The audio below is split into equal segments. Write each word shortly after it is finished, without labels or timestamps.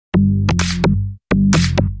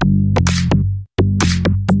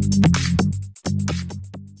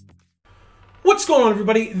What's going on,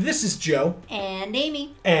 everybody? This is Joe. And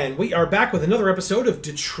Amy. And we are back with another episode of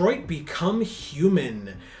Detroit Become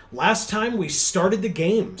Human. Last time we started the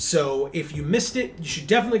game, so if you missed it, you should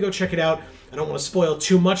definitely go check it out. I don't want to spoil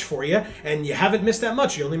too much for you, and you haven't missed that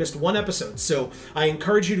much. You only missed one episode, so I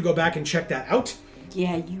encourage you to go back and check that out.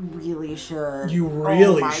 Yeah, you really should. You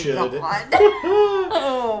really should. God.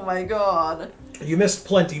 Oh my god. You missed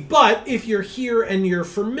plenty, but if you're here and you're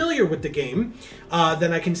familiar with the game,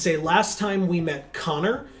 then I can say last time we met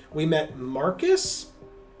Connor, we met Markus.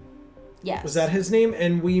 Yes. Was that his name?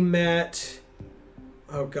 And we met...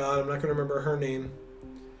 Oh god, I'm not going to remember her name.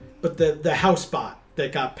 But the house bot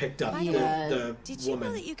that got picked up, the Did you woman.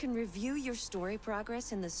 know that you can review your story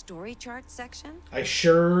progress in the story chart section? I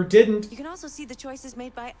sure didn't. You can also see the choices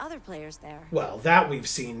made by other players there. Well, that we've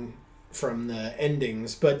seen from the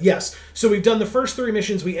endings, but yes. So we've done the first 3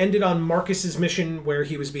 missions. We ended on Marcus's mission where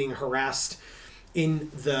he was being harassed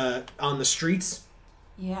on the streets.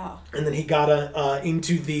 Yeah. And then he got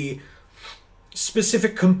into the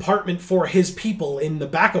specific compartment for his people in the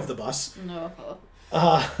back of the bus. No.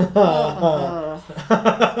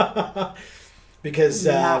 Because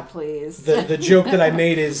please. the joke that I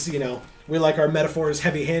made is, you know, we like our metaphors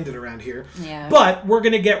heavy-handed around here. Yeah. But we're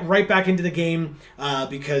going to get right back into the game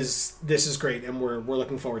because this is great and we're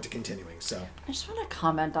looking forward to continuing. So I just want to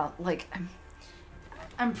comment on, like,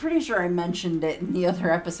 I'm pretty sure I mentioned it in the other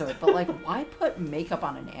episode, but, like, why put makeup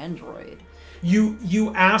on an android?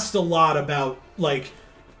 You asked a lot about, like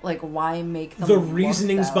why make them the look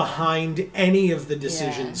reasonings that behind any of the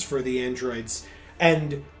decisions for the androids.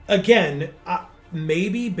 And again,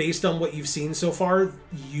 maybe based on what you've seen so far,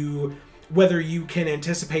 whether you can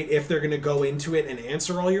anticipate if they're going to go into it and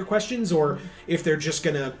answer all your questions, or if they're just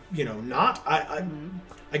going to, you know, not. I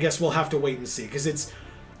guess we'll have to wait and see, because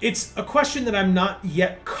it's a question that I'm not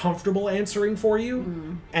yet comfortable answering for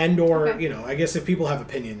you, you know, I guess if people have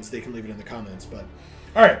opinions, they can leave it in the comments. But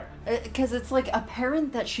all right, because it's like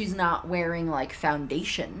apparent that she's not wearing like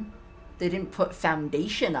foundation. They didn't put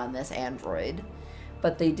foundation on this android,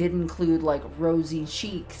 but they did include like rosy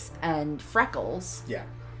cheeks and freckles. Yeah.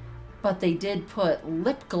 But they did put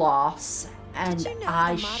lip gloss and Did you know the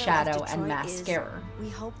eyeshadow motto of and Detroit mascara. is, "We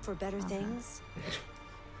hope for better things."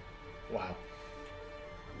 Wow.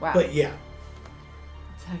 Wow. But yeah,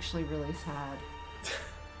 It's actually really sad.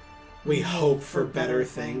 we hope for better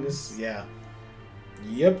things. Yeah.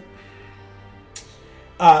 Yep.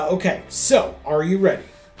 Okay, so are you ready?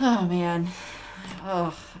 Oh man.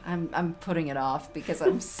 Oh, I'm putting it off because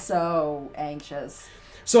I'm so anxious.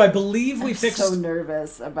 So I believe we I'm fixed... so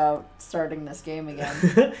nervous about starting this game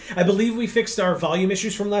again. I believe we fixed our volume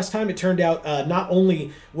issues from last time. It turned out not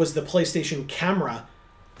only was the PlayStation camera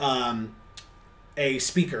a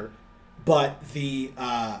speaker, but the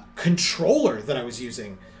controller that I was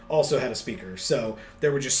using also had a speaker. So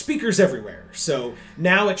there were just speakers everywhere. So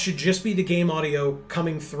now it should just be the game audio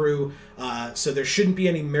coming through. So there shouldn't be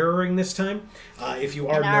any mirroring this time. If you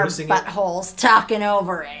are and our noticing buttholes talking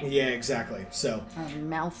over it. it. Yeah, exactly. So Our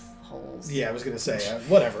mouth holes. yeah, I was going to say,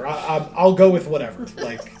 whatever. I'll go with whatever.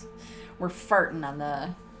 Like, We're farting on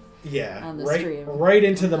the... yeah, On the right, stream. right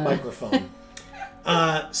into the microphone.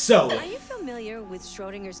 So Are you familiar with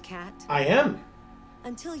Schrodinger's cat? I am.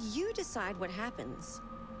 Until you decide what happens,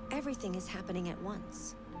 everything is happening at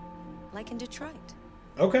once, like in Detroit.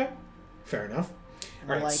 Okay, fair enough. All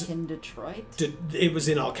right, Like so in Detroit? it was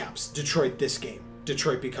in all caps. Detroit, this game.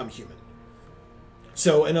 Detroit Become Human.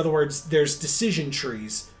 So, in other words, there's decision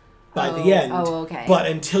trees by the end. Oh, okay. But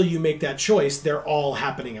until you make that choice, they're all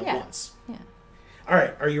happening at once. Yeah. All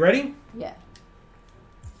right, are you ready? Yeah.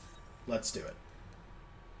 Let's do it.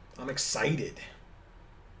 I'm excited.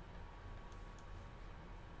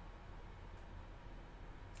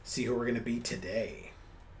 See who we're going to be today.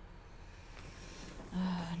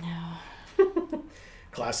 Oh, no.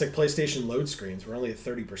 Classic PlayStation load screens. We're only at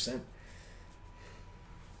 30%.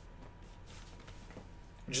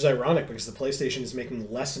 Which is ironic because the PlayStation is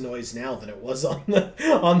making less noise now than it was on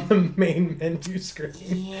the main menu screen.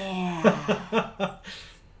 Yeah.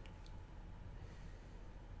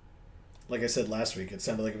 Like I said last week, it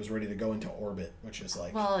sounded like it was ready to go into orbit, which is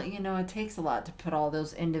like... Well, you know, it takes a lot to put all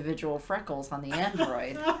those individual freckles on the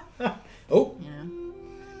android. Oh! You know?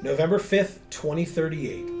 November 5th,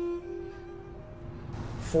 2038.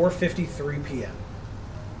 4:53 p.m.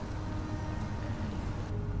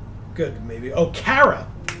 Good, maybe. Oh, Kara!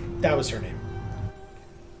 That was her name.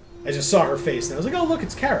 I just saw her face and I was like, oh, look,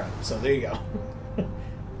 it's Kara. So there you go.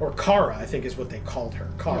 Or Kara, I think is what they called her.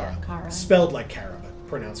 Kara. Yeah, Kara. Spelled like Kara, but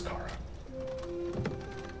pronounced Kara.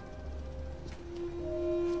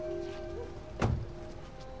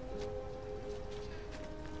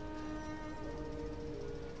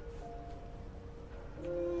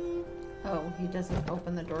 doesn't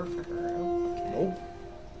open the door for her. Oh, okay. Nope.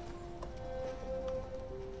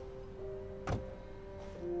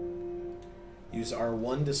 Use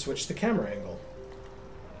R1 to switch the camera angle.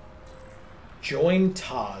 Join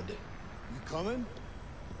Todd. You coming?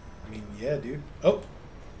 I mean, yeah, dude. Oh.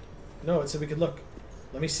 No, it said we could look.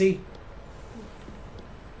 Let me see.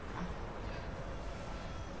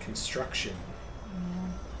 Construction.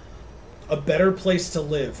 A better place to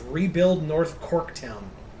live. Rebuild North Corktown.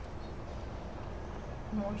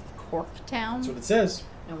 North Corktown? That's what it says.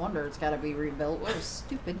 No wonder it's got to be rebuilt. What a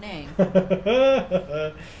stupid name.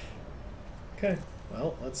 Okay,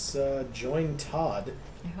 well, let's join Todd.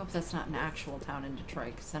 I hope that's not an actual town in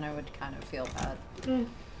Detroit, because then I would kind of feel bad.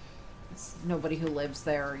 Nobody who lives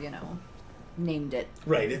there, you know, named it.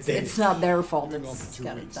 Right, It's not their fault. You've been gone for It's 2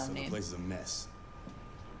 got weeks, its own so the name. place is a mess.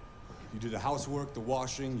 You do the housework, the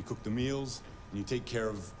washing, you cook the meals, and you take care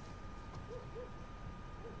of...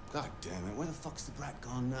 God damn it, where the fuck's the brat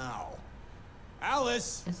gone now?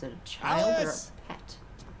 Alice! Is it a child Alice! or a pet?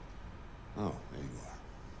 Oh, there you are.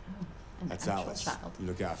 Oh, an That's actual Alice. child. You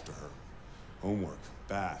look after her. Homework,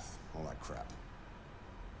 bath, all that crap.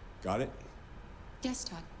 Got it? Yes,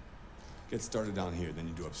 Todd. Get started down here, then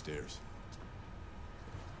you do upstairs.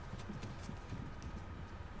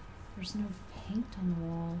 There's no paint on the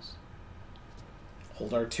walls.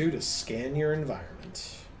 Hold R2 to scan your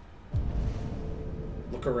environment.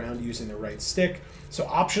 Look around using the right stick. So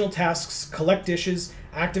optional tasks, collect dishes,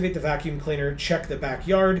 activate the vacuum cleaner, check the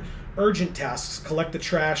backyard. Urgent tasks, collect the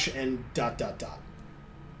trash, and ... I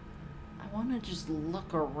want to just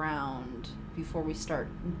look around before we start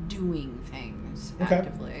doing things Okay.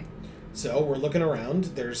 actively. So we're looking around.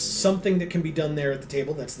 There's something that can be done there at the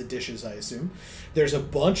table. That's the dishes, I assume. There's a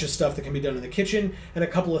bunch of stuff that can be done in the kitchen, and a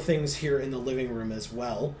couple of things here in the living room as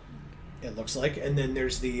well, it looks like. And then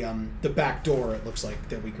there's the back door, it looks like,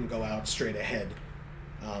 that we can go out straight ahead.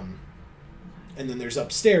 And then there's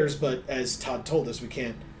upstairs, but as Todd told us, we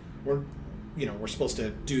can't... We're supposed to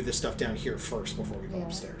do this stuff down here first before we go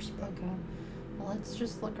upstairs. But. Okay. Well, let's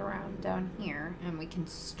just look around down here, and we can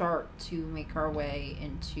start to make our way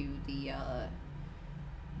into the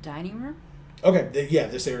dining room. Okay,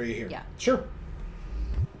 this area here. Yeah. Sure.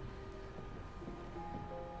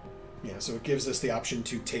 Yeah, so it gives us the option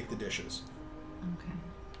to take the dishes. Okay.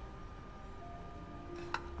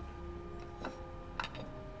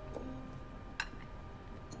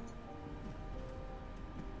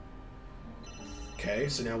 Okay,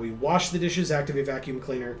 so now we wash the dishes, activate vacuum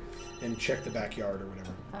cleaner, and check the backyard or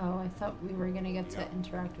whatever. Oh, I thought we were gonna get to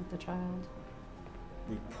interact with the child.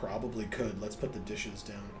 We probably could. Let's put the dishes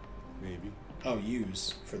down. Maybe. Oh,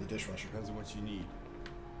 use for the dishwasher. Depends on what you need.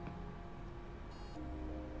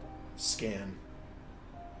 Scan.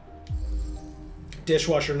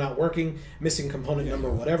 Dishwasher not working. Missing component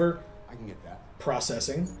number whatever. I can get that.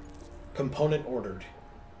 Processing. Component ordered.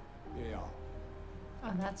 Yeah.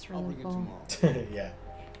 Oh, that's I'll really bring cool. it tomorrow. Yeah.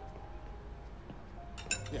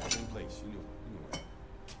 Yeah, same place. You know that.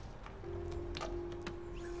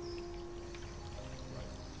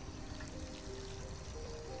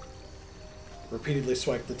 Repeatedly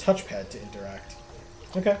swipe the touchpad to interact.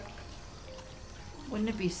 Okay. Wouldn't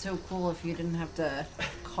it be so cool if you didn't have to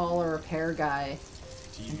call a repair guy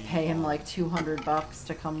and pay him like $200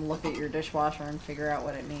 to come look at your dishwasher and figure out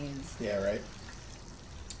what it needs? Yeah, right.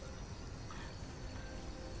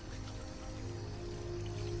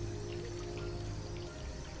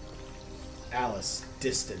 Alice,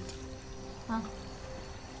 distant. Huh?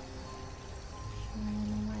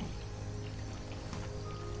 Ran away.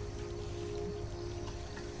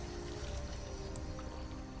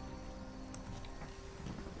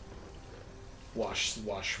 Wash the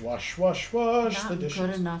Not dishes.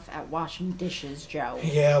 good enough at washing dishes, Joe.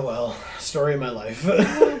 Yeah, well, story of my life.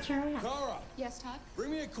 What's your app? Kara, Yes, Todd?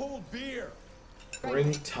 bring me a cold beer.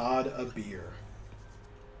 Bring Todd a beer.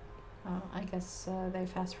 Oh, I guess they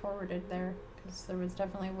fast forwarded there because there was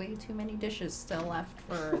definitely way too many dishes still left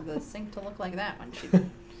for the sink to look like that when she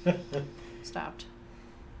stopped.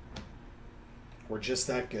 We're just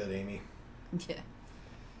that good, Amy. Yeah.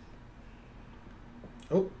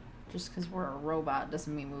 Oh, Just because we're a robot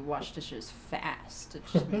doesn't mean we wash dishes fast. It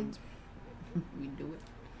just means we do it.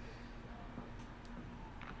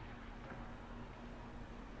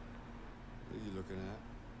 What are you looking at?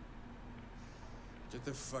 Get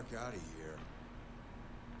the fuck out of here.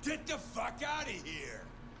 Get the fuck out of here!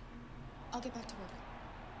 I'll get back to work.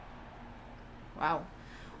 Wow.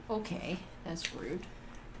 Okay, that's rude.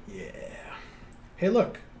 yeah. Hey,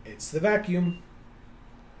 look, it's the vacuum.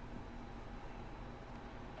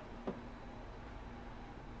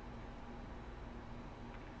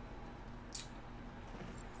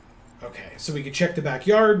 Okay, so So we could check the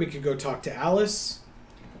backyard. We could go talk to Alice.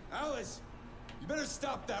 Alice, you better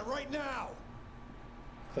stop that right now.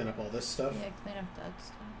 Clean up all this stuff. Yeah, clean up that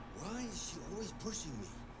stuff. Why is she always pushing me?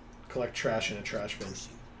 Collect trash in a trash bin.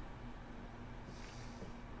 Pushing.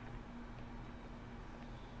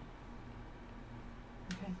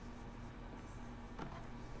 Okay.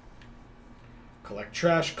 Collect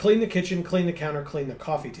trash. Clean the kitchen. Clean the counter. Clean the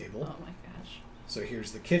coffee table. Oh my gosh. So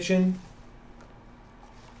here's the kitchen.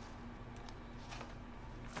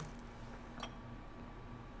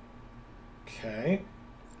 Okay.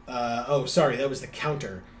 Oh, sorry, that was the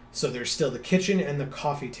counter. So there's still the kitchen and the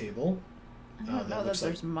coffee table. I don't know that looks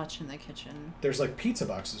there's much in the kitchen. There's like pizza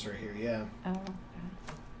boxes right here, yeah. Oh, okay.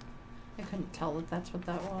 I couldn't tell that that's what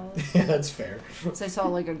that was. Yeah, that's fair. So I saw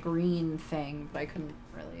like a green thing, but I couldn't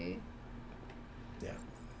really... Yeah.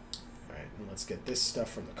 Alright, and let's get this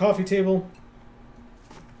stuff from the coffee table.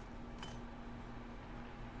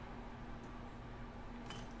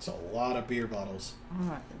 It's a lot of beer bottles.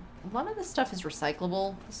 A lot of this stuff is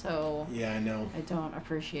recyclable, so... Yeah, I know. I don't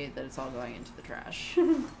appreciate that it's all going into the trash.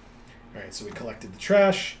 Alright, so we collected the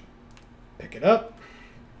trash. Pick it up.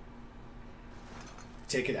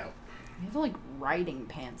 Take it out. You have like riding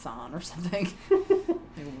pants on or something.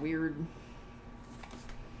 Like weird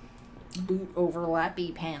boot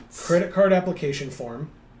overlappy pants. Credit card application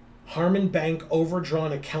form. Harmon Bank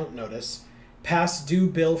overdrawn account notice. Past due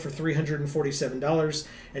bill for $347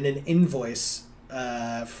 and an invoice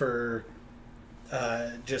for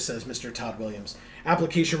just says Mr. Todd Williams.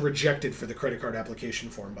 Application rejected for the credit card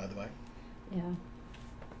application form, by the way. Yeah.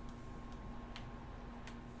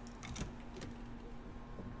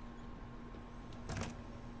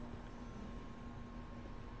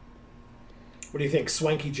 What do you think?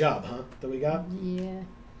 Swanky job, huh? That we got? Yeah.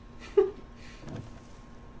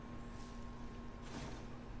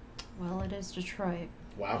 Well, it is Detroit.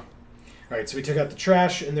 Wow. Alright, so we took out the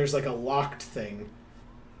trash and there's like a locked thing.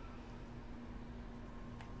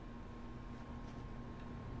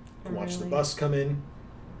 You can watch the bus come in.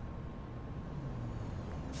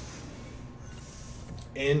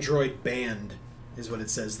 Android banned is what it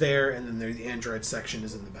says there, and then the Android section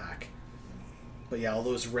is in the back. But yeah, all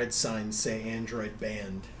those red signs say Android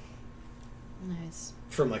banned. Nice.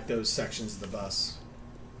 From like those sections of the bus.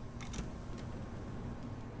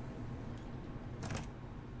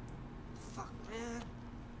 Fuck, man.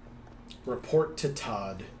 Report to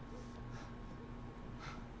Todd.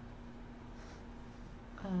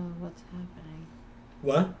 What's happening?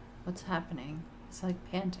 What? What's happening? It's like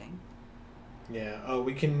panting. Yeah. Oh,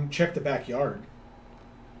 we can check the backyard.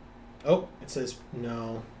 Oh, it says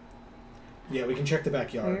no. Yeah, we can check the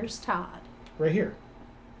backyard. Where's Todd? Right here.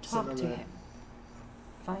 Talk Sitting to on the- him.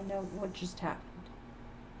 Find out what just happened.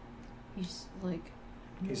 He's like...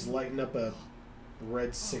 He's lighting up a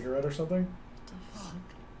red cigarette or something. What the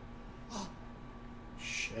fuck?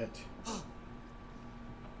 Shit.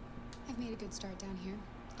 I've made a good start down here.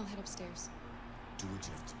 I'll head upstairs. Do what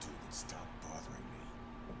you have to do and stop bothering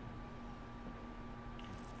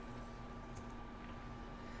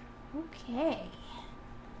me. Okay.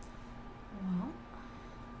 Well...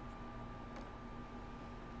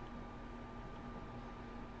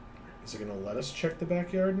 Is it going to let us check the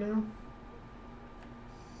backyard now?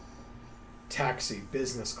 Taxi,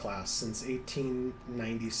 business class, since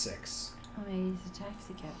 1896. Oh, maybe he's a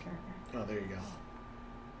taxi cab driver. Oh, there you go.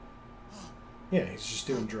 Yeah, he's just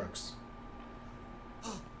doing drugs.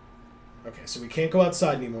 Okay, so we can't go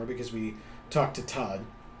outside anymore because we talked to Todd.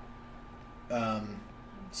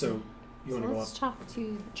 So, you want to go up? Let's talk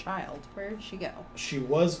to the child. Where did she go? She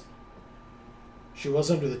was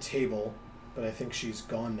under the table, but I think she's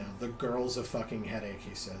gone now. The girl's a fucking headache,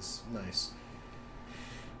 he says. Nice.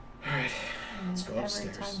 Alright, let's go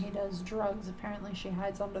upstairs. Every time he does drugs, apparently she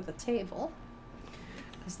hides under the table.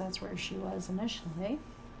 Because that's where she was initially.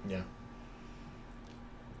 Yeah.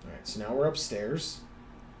 Alright, so now we're upstairs.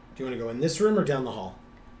 Do you want to go in this room or down the hall?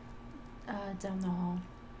 Down the hall.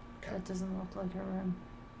 Okay. That doesn't look like a room.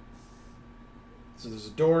 So there's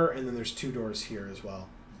a door, and then there's two doors here as well.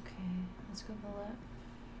 Okay, let's go to the left.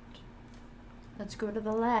 Let's go to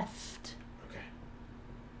the left. Okay.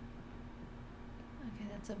 Okay,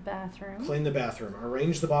 that's a bathroom. Clean the bathroom.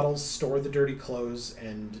 Arrange the bottles, store the dirty clothes,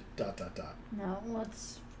 and ... Now,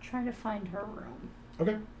 let's try to find her room.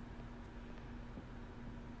 Okay.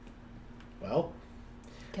 Well,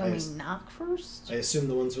 Can we knock first? I assume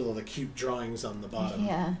the ones with all the cute drawings on the bottom.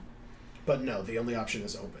 Yeah. But no, the only option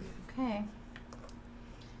is open. Okay.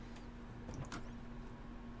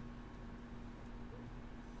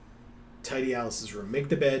 Tidy Alice's room. Make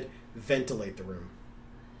the bed. Ventilate the room.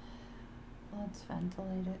 Let's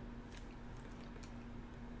ventilate it.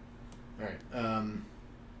 Alright, oh,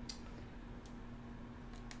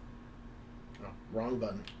 wrong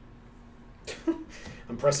button.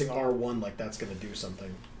 I'm pressing R1 like that's going to do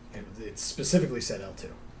something. It specifically said L2.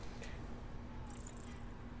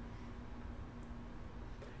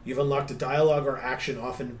 You've unlocked a dialogue or action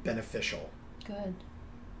often beneficial. Good.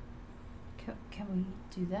 Can we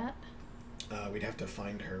do that? We'd have to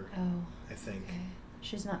find her, Oh. I think. Okay.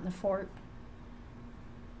 She's not in the fort.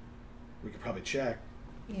 We could probably check.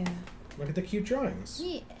 Yeah. Look at the cute drawings.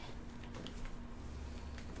 Yeah.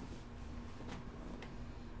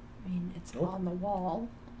 I mean, it's Nope. on the wall,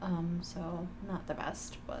 so not the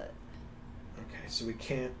best, but Okay, so we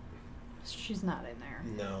can't... she's not in there.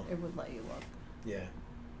 No. It would let you look. Yeah.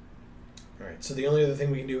 Alright, so the only other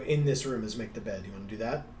thing we can do in this room is make the bed. You want to do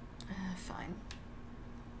that? Fine.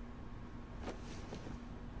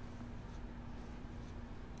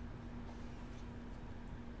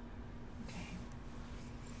 Okay.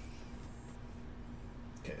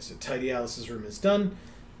 Okay, so tidy Alice's room is done.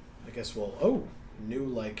 I guess we'll... Oh! New,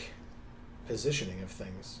 like, positioning of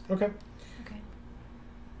things. Okay. Okay.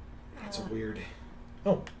 That's a weird...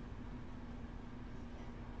 Oh.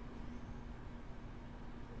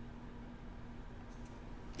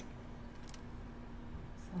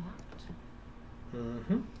 It's locked.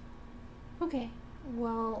 Mm-hmm. Okay.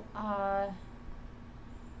 Well,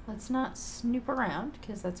 let's not snoop around,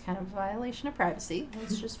 because that's kind of a violation of privacy.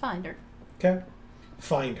 Let's just find her. Okay.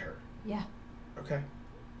 Find her. Yeah. Okay.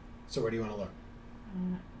 So where do you want to look?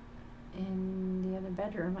 In the other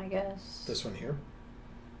bedroom, I guess. This one here.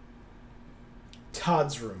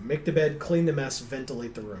 Todd's room. Make the bed, clean the mess,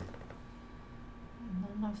 ventilate the room.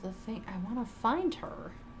 None of the thing. I want to find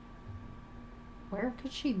her. Where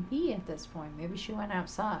could she be at this point? Maybe she went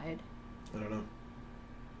outside. I don't know.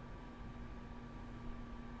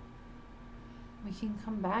 We can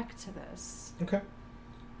come back to this. Okay.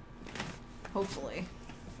 Hopefully.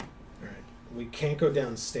 Alright. We can't go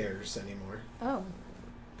downstairs anymore Oh.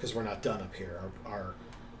 because we're not done up here. Our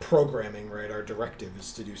programming, right, our directive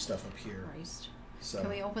is to do stuff up here. Christ. So Can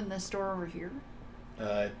we open this door over here?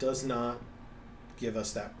 it does not give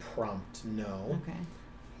us that prompt, no. Okay.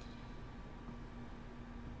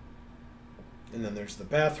 And then there's the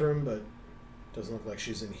bathroom, but doesn't look like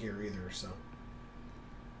she's in here either, so.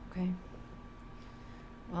 Okay.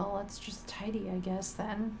 Well, let's just tidy, I guess,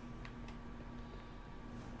 then.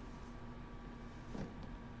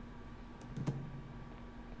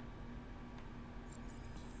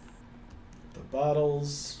 The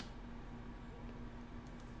bottles.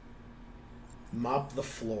 Mop the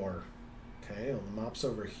floor. Okay, well, the mop's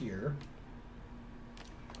over here.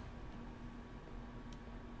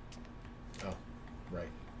 Oh, right.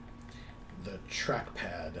 The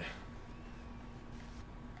trackpad.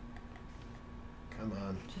 Come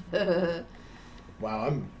on.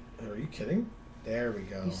 Wow, are you kidding? There we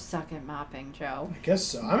go. You suck at mopping, Joe. I guess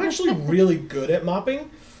so. I'm actually really good at mopping.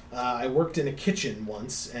 I worked in a kitchen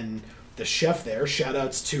once, and the chef there, shout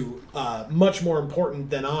outs to much more important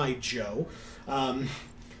than I, Joe. Alright,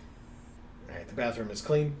 the bathroom is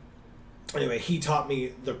clean. Anyway, he taught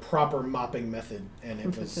me the proper mopping method, and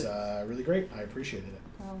it was really great. I appreciated it.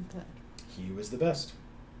 Oh, good. He was the best.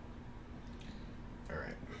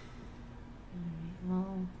 Alright.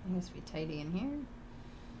 Well, I guess we tidy in here.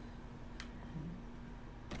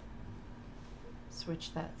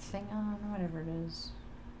 Switch that thing on, whatever it is.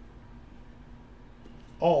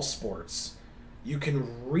 All sports. You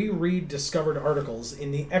can reread discovered articles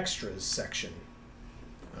in the extras section.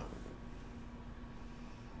 Oh.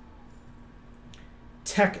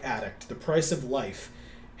 Tech Addict, The Price of Life.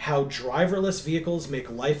 How driverless vehicles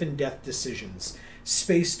make life and death decisions.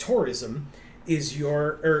 Space tourism is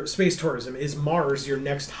Mars your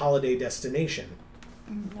next holiday destination?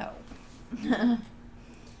 No.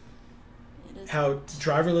 How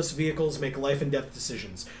driverless vehicles make life and death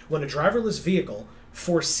decisions. When a driverless vehicle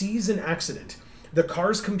foresees an accident, the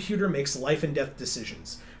car's computer makes life and death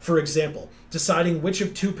decisions. For example, deciding which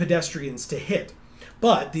of two pedestrians to hit.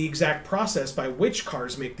 But the exact process by which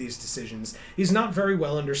cars make these decisions is not very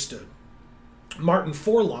well understood. Martin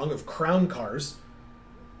Forlong of Crown Cars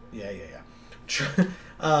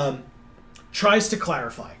tries to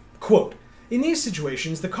clarify. Quote, in these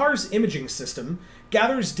situations, the car's imaging system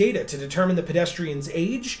gathers data to determine the pedestrian's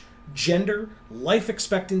age, gender, life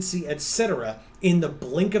expectancy, etc. in the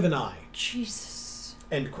blink of an eye. Jesus.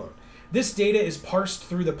 End quote. This data is parsed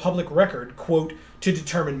through the public record, quote, to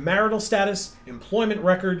determine marital status, employment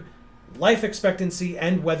record, life expectancy,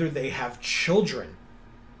 and whether they have children.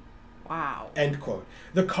 Wow. End quote.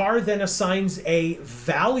 The car then assigns a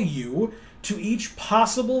value to each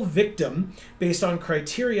possible victim based on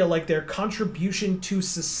criteria like their contribution to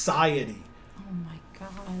society. Oh my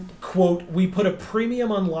god. Quote, we put a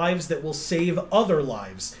premium on lives that will save other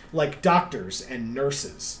lives, like doctors and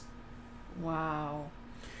nurses. Wow.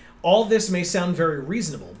 All this may sound very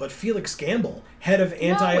reasonable, but Felix Gamble, head of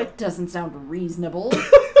anti... No, it doesn't sound reasonable.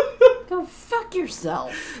 Go fuck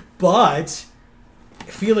yourself. But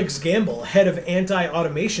Felix Gamble, head of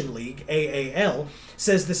Anti-Automation League, AAL,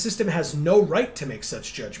 says the system has no right to make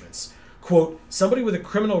such judgments. Quote, somebody with a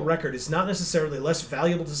criminal record is not necessarily less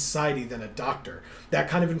valuable to society than a doctor. That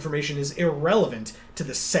kind of information is irrelevant to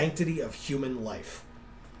the sanctity of human life.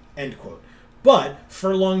 End quote. But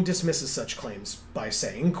Furlong dismisses such claims by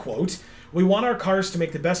saying, quote, we want our cars to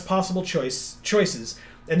make the best possible choices,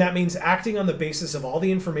 and that means acting on the basis of all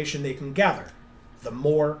the information they can gather. The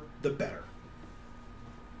more, the better.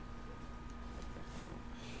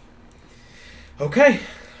 Okay.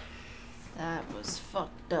 That was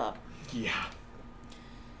fucked up. Yeah.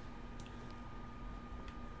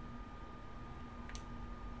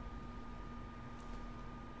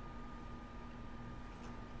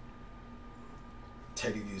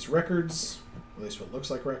 Tidy these records, at least what looks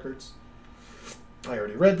like records. I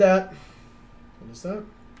already read that. What is that?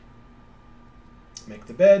 Make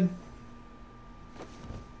the bed.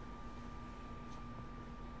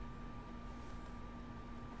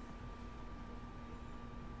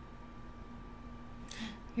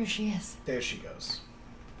 Here she is. There she goes.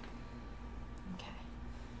 Okay.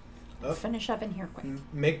 Oh. Finish up in here quick.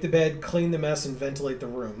 Make the bed, clean the mess, and ventilate the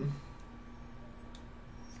room.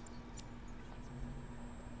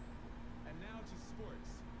 And now to sports.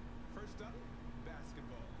 First up,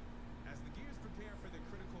 basketball. As the Gears prepare for their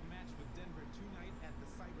critical match with Denver tonight at the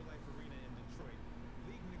CyberLife Arena in Detroit,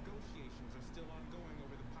 league negotiations are still ongoing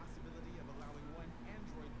over the possibility of allowing one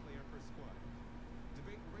Android player per squad.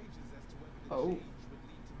 Debate rages as to whether the change would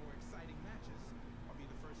lead to more exciting matches or be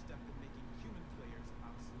the first step in making human players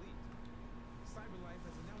obsolete. CyberLife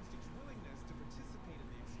has announced its willingness to participate in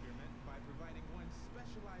the experiment by providing one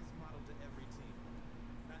specialized model to every team.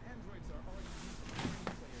 Now, androids are already used to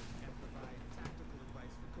training players and provide tactical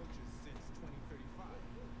advice for coaches since 2035,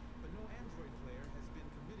 but no android player has been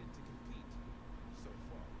permitted to compete so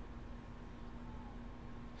far.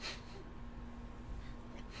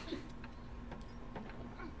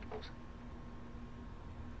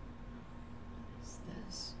 What's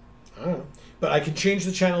this? I don't know. But I can change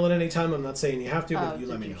the channel at any time. I'm not saying you have to, but you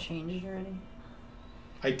let me know. Did you change it already?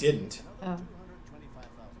 I didn't. Oh. 225,000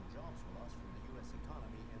 jobs were lost from the U.S.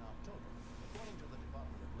 economy in October, according to the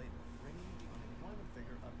Department of Labor, bringing the unemployment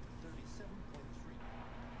figure up to 37.3.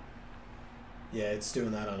 Yeah, it's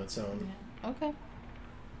doing that on its own. Yeah. Okay.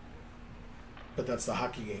 But that's the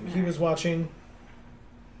hockey game he was watching.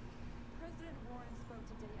 President Warren spoke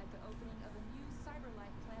today at the opening of a new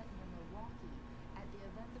CyberLife plant near Milwaukee. At the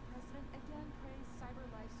event, the president again praised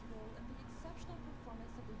CyberLife's role in the exceptional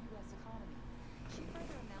performance of the U.S. economy. She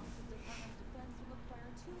further announced the Department of Defense will acquire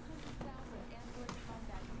 200,000 Android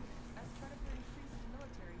combat units as part of their increased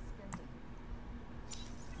military spending.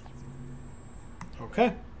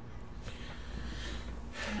 Okay.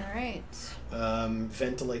 All right.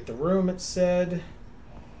 Ventilate the room, it said.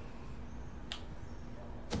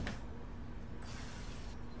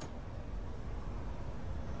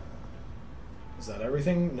 Is that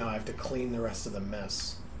everything? No, I have to clean the rest of the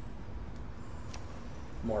mess.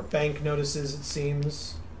 More bank notices, it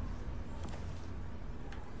seems.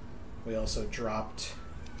 We also dropped...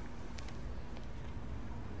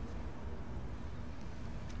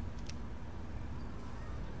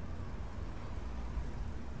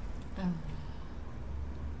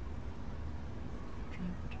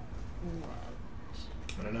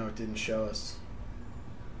 I don't know, it didn't show us.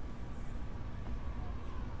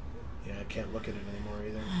 Yeah, I can't look at it anymore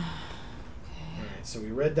either. Alright, so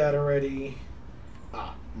we read that already.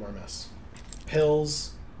 Ah, more mess.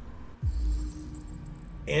 Pills.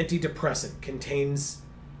 Antidepressant contains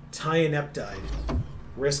tianeptide.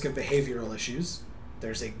 Risk of behavioral issues.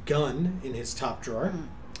 There's a gun in his top drawer.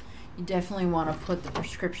 You definitely want to put the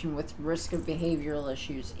prescription with risk of behavioral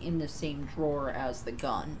issues in the same drawer as the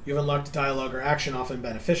gun. You've unlocked dialogue or action, often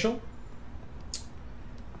beneficial.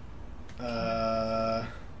 But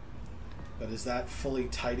is that fully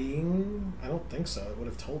tidying? I don't think so. It would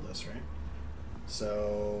have told us, right?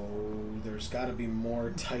 So there's got to be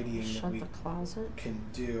more tidying Shut that we the closet. can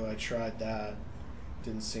do. I tried that.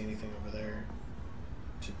 Didn't see anything over there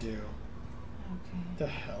to do. Okay. The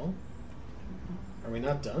hell? Are we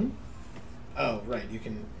not done? Oh, right. You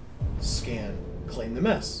can scan. Clean the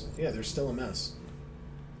mess. Yeah, there's still a mess.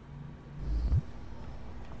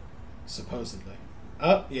 Supposedly.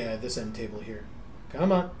 Oh, yeah, this end table here.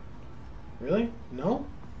 Come on. Really? No?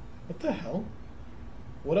 What the hell?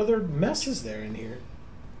 What other mess is there in here?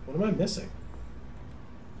 What am I missing?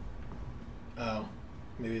 Oh,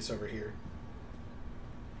 maybe it's over here.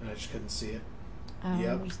 I just couldn't see it.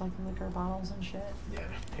 Yep. Just like liquor bottles and shit. Yeah,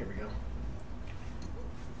 here we go.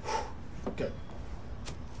 Good.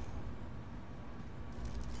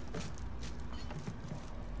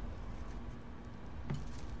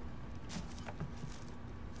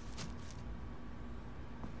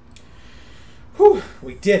 Whew,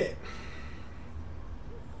 we did it.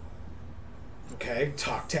 Okay,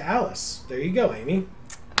 talk to Alice. There you go, Amy.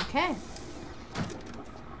 Okay.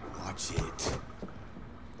 Watch it.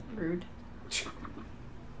 Rude.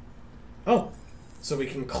 Oh, so we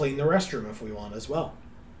can clean the restroom if we want as well.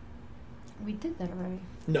 We did that already.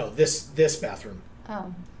 No, this bathroom.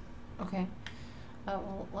 Oh. Okay.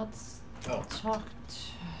 Well, let's Oh, talk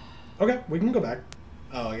to... okay, we can go back.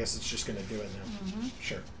 Oh, I guess it's just gonna do it now. Mm-hmm.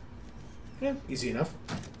 Sure. Yeah, easy enough.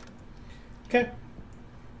 Okay.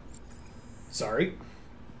 Sorry.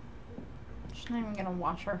 She's not even gonna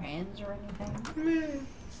wash her hands or anything. Meh.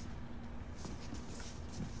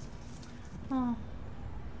 Oh.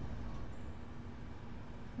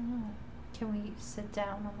 Oh. Can we sit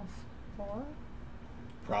down on the floor?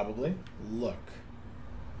 Probably. Look.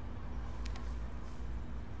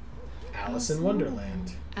 Alice in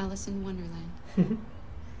Wonderland. Alice in Wonderland.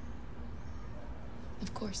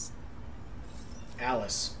 Of course.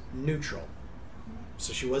 Alice, neutral.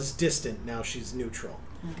 So she was distant, now she's neutral.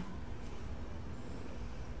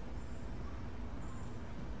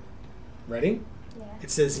 Ready? Yeah.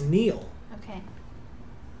 It says kneel. Okay.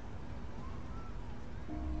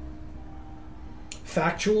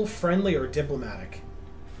 Factual, friendly, or diplomatic?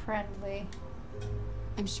 Friendly.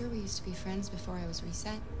 I'm sure we used to be friends before I was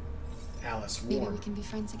reset. Alice, Maybe warm. we can be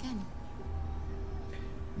friends again.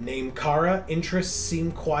 Name Kara, interests,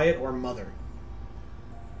 seem quiet, or mother?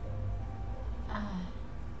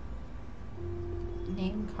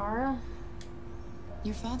 Name Kara?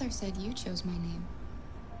 Your father said you chose my name.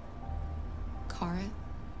 Kara,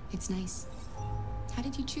 it's nice. How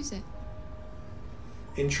did you choose it?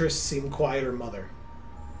 Interests, seem quiet, or mother?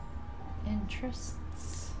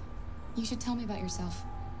 Interests? You should tell me about yourself.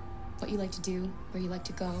 What you like to do, where you like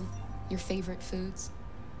to go, your favorite foods.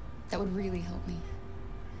 That would really help me.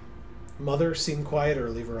 Mother, seem quiet, or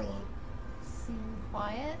leave her alone? Seem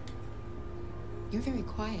quiet? You're very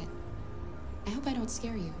quiet. I hope I don't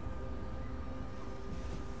scare you.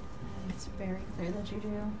 It's very clear that you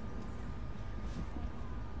do.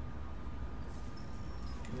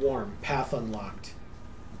 Warm, path unlocked.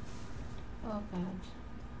 Oh god.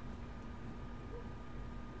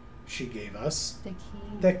 She gave us The key.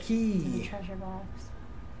 the To the key. treasure box.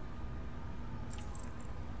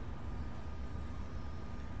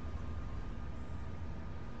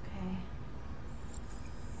 Okay.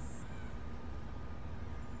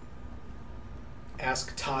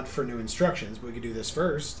 Ask Todd for new instructions, but we could do this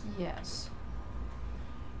first. Yes.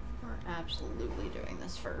 We're absolutely doing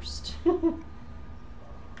this first.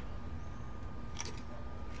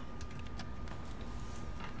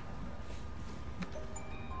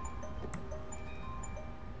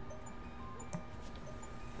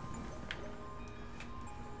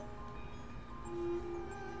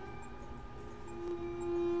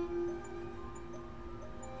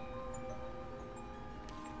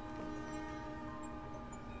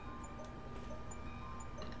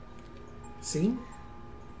 See?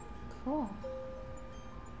 Cool.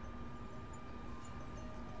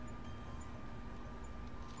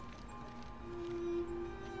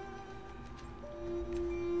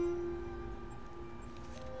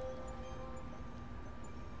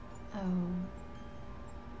 Oh.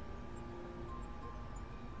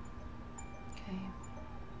 Okay.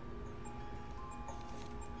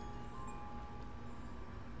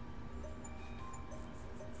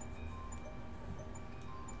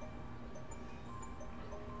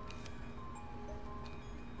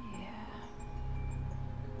 Yeah.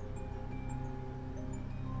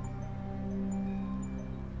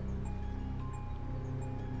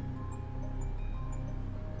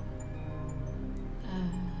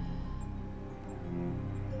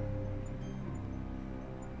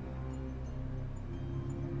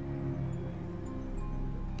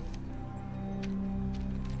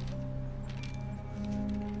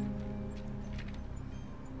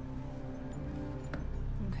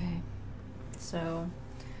 Okay. So,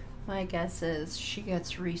 my guess is she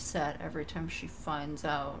gets reset every time she finds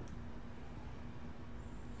out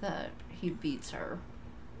that he beats her.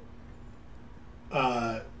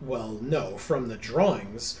 Well, no. From the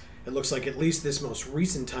drawings, it looks like at least this most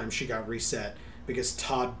recent time she got reset, because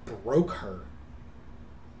Todd broke her.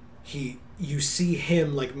 You see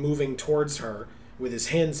him like moving towards her with his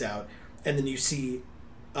hands out, and then you see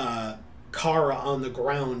Kara on the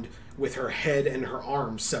ground with her head and her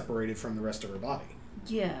arms separated from the rest of her body.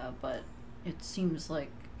 Yeah, but it seems like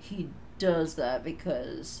he does that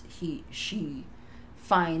because she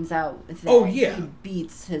finds out that he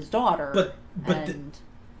beats his daughter. But and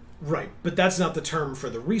right, but that's not the term for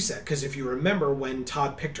the reset, because if you remember when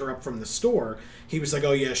Todd picked her up from the store, he was like,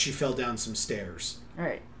 oh yeah, she fell down some stairs.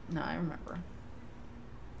 Right. No, I remember.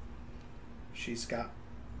 She's got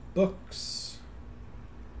books.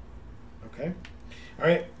 Okay. All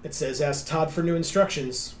right. It says, ask Todd for new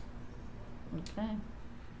instructions. Okay.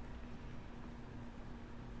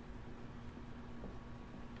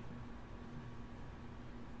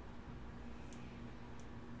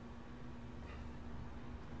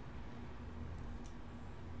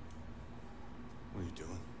 What are you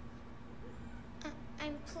doing?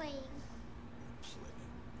 I'm playing.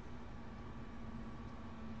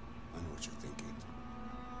 I know what you're thinking.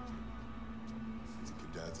 You think your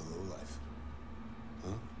dad's a lowlife?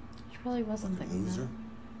 Huh? She probably wasn't thinking Loser? that.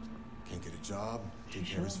 Can't get a job, take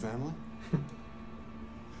care of his family?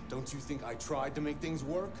 Don't you think I tried to make things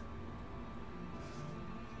work?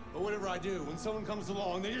 But whatever I do, when someone comes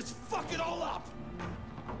along, they just fuck it all up!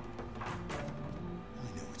 I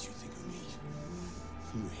know what you think of me.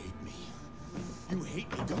 You hate me. You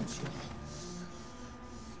hate me, don't you?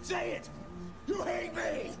 Say it! You hate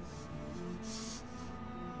me!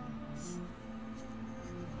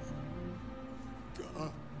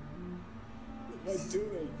 God. What am I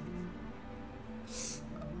doing?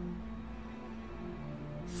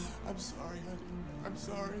 I'm sorry, honey. I'm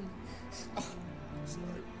sorry. I'm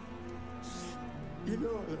sorry. You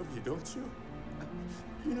know I love you, don't you?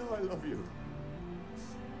 You know I love you.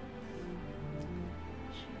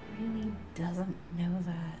 She really doesn't know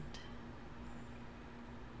that.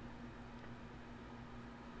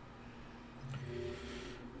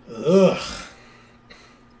 Ugh.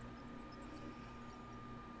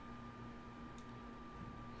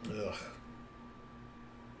 Ugh.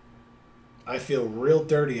 I feel real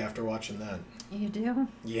dirty after watching that. You do?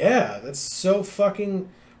 Yeah, that's so fucking...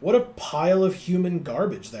 What a pile of human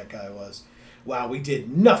garbage that guy was. Wow, we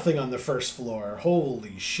did nothing on the first floor.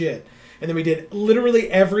 Holy shit. And then we did literally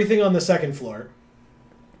everything on the second floor,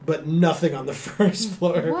 but nothing on the first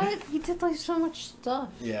floor. What? He did like so much stuff.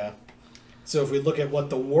 Yeah. So if we look at what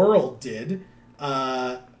the world did,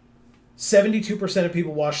 72% of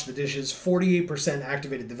people washed the dishes, 48%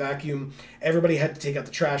 activated the vacuum. Everybody had to take out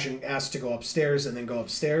the trash and asked to go upstairs and then go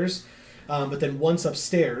upstairs. But then once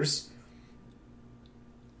upstairs,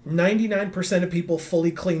 99% of people fully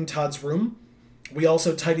cleaned Todd's room. We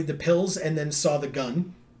also tidied the pills and then saw the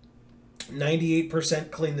gun. 98%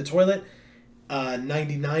 cleaned the toilet.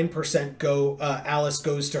 99% Alice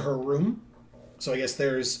goes to her room. So I guess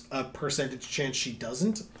there's a percentage chance she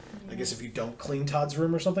doesn't. I guess if you don't clean Todd's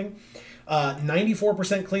room or something.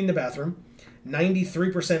 94% cleaned the bathroom.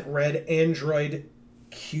 93% read Android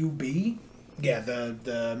QB. Yeah,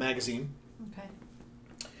 the magazine.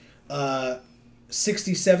 Okay.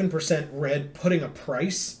 67% read Putting a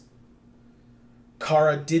Price.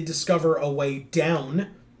 Kara did discover a way down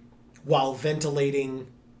while ventilating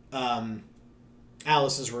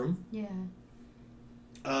Alice's room. Yeah.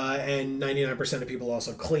 And 99% of people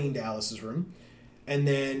also cleaned Alice's room. And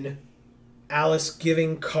then Alice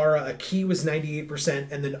giving Kara a key was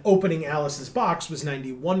 98%, and then opening Alice's box was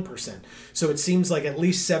 91%. So it seems like at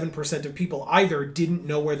least 7% of people either didn't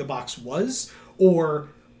know where the box was or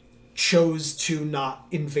chose to not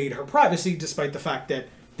invade her privacy, despite the fact that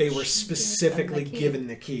they were specifically given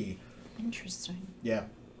the key. Interesting. Yeah.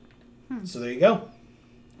 So there you go.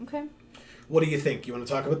 Okay. What do you think? You want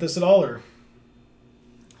to talk about this at all, or?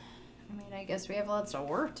 I mean, I guess we have lots of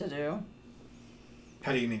work to do.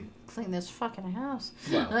 How do you mean? Clean this fucking house.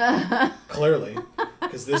 Well, clearly.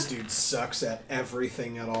 Because this dude sucks at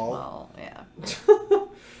everything at all. Well, yeah.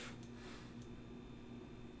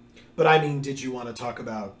 But I mean, did you want to talk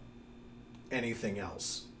about anything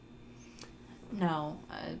else? No,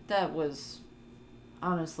 that was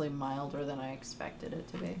honestly milder than I expected it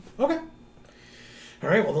to be. Okay. All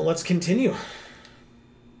right, well then let's continue.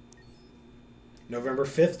 November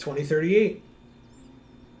 5th, 2038.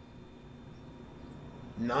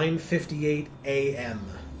 9:58 a.m.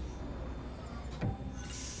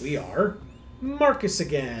 We are Markus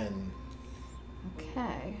again.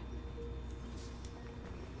 Okay.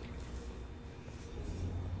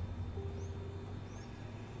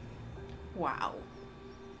 Wow.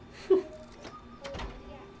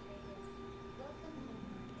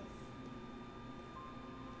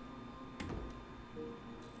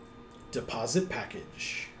 Deposit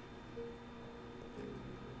package.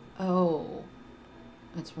 Oh.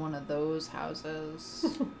 It's one of those houses.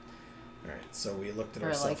 Alright, so we looked at Or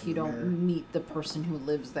ourselves like you in the don't mirror. meet the person who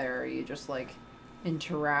lives there. You just like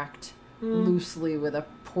interact loosely with a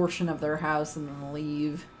portion of their house and then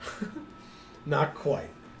leave. Not quite.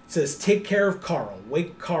 It says, take care of Carl.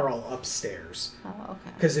 Wake Carl upstairs. Oh,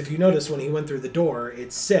 okay. Because if you notice, when he went through the door,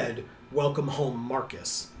 it said, welcome home,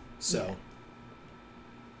 Markus. So...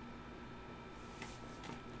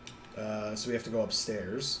 so we have to go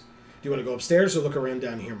upstairs. Do you want to go upstairs or look around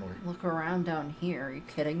down here more? Look around down here. Are you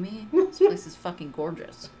kidding me? This place is fucking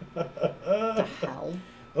gorgeous. What the hell?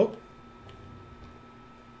 Oh.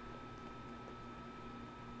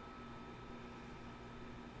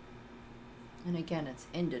 And again, it's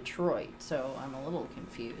in Detroit, so I'm a little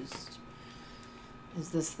confused. Is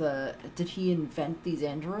this the... Did he invent these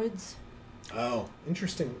androids? Oh,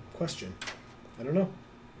 interesting question. I don't know.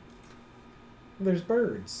 There's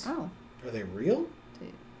birds. Oh. Are they real? They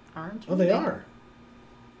aren't? Oh, they are.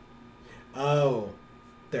 Oh.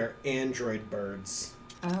 They're android birds.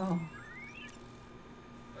 Oh.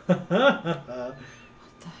 What the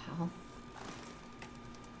hell?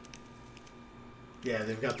 Yeah,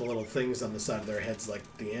 they've got the little things on the side of their heads like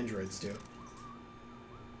the androids do.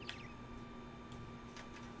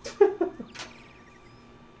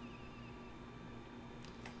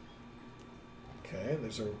 Okay,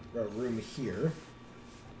 there's a room here.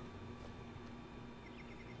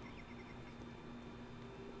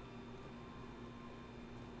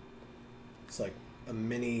 It's like a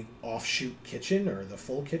mini offshoot kitchen, or the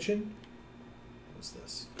full kitchen. What's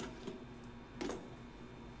this?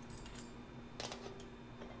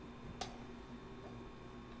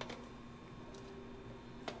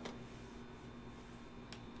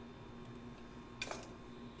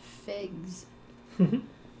 Figs.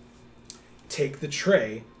 Take the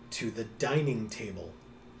tray to the dining table.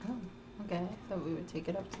 Oh, okay. I thought we would take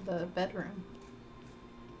it up to the bedroom.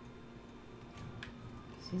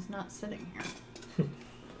 'Cause he's not sitting here.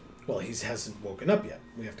 Well, he hasn't woken up yet.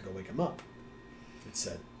 We have to go wake him up, it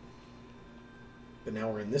said. But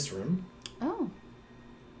now we're in this room. Oh.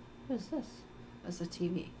 What is this? That's a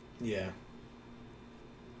TV. Yeah.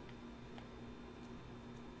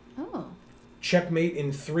 Oh. Checkmate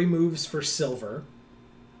in 3 moves for silver.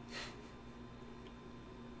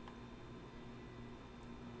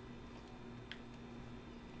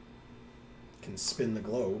 Can spin the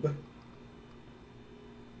globe.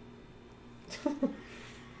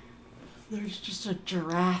 There's just a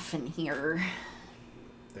giraffe in here.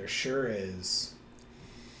 There sure is.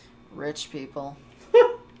 Rich people. I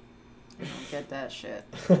don't get that shit.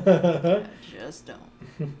 I just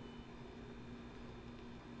don't.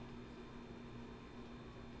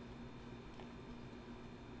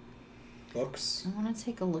 Books. I want to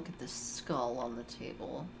take a look at the skull on the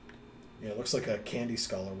table. Yeah, it looks like a candy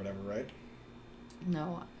skull or whatever, right?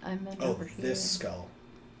 No, I meant Oh, over here. this skull.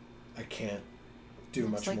 I can't do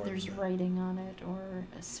Looks much like more there's than that. writing on it or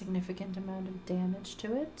a significant amount of damage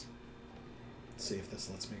to it. Let's see if this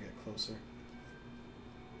lets me get closer.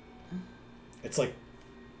 It's like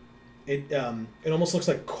it almost looks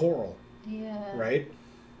like coral, Yeah. right?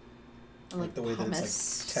 Like the way that pumice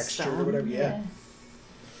it's like textured stone, or whatever. Yeah.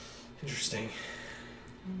 Interesting.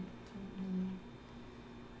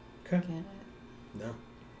 Okay. Get it. No.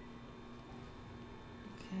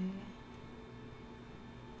 Okay.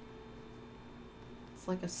 It's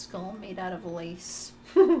like a skull made out of lace.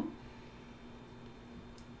 Okay.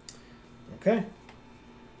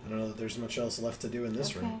 I don't know that there's much else left to do in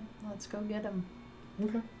this Okay, room. let's go get him.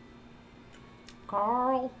 Okay.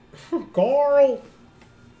 Carl. Carl!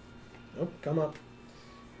 Oh, come up.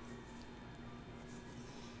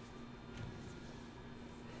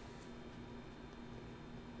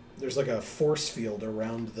 There's like a force field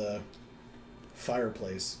around the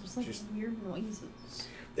fireplace. There's like Just- weird noises.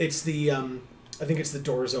 It's the, I think it's the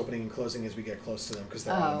doors opening and closing as we get close to them because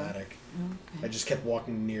they're Oh. automatic. Okay. I just kept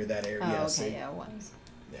walking near that area. Oh, Yeah, okay, see? yeah, it was.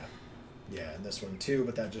 Yeah. Yeah, and this one too,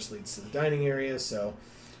 but that just leads to the dining area, so.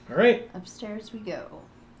 Alright. Upstairs we go.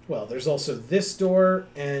 Well, there's also this door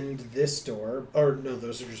and this door. Or, no,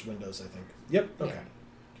 those are just windows, I think. Yep, okay.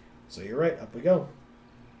 Yeah. So you're right, up we go.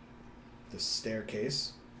 The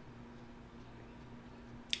staircase.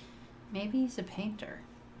 Maybe he's a painter.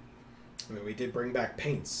 I mean, we did bring back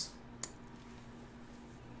paints.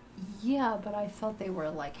 Yeah, but I thought they were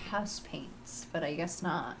like house paints, but I guess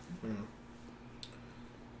not. Hmm.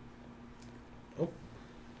 Oh,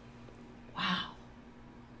 Wow.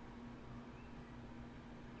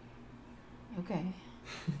 Okay.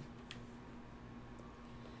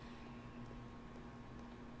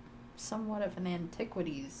 Somewhat of an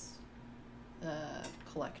antiquities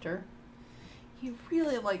collector. He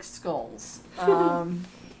really likes skulls.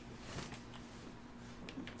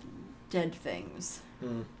 Dead things.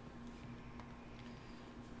 Hmm.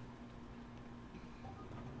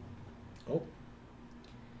 Oh,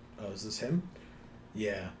 is this him?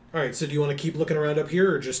 Yeah. All right. So do you want to keep looking around up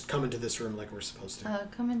here, or just come into this room like we're supposed to?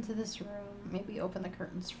 Come into this room. Maybe open the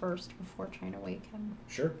curtains first before trying to wake him.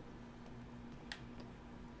 Sure.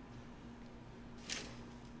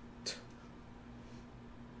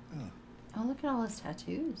 Oh, look at all his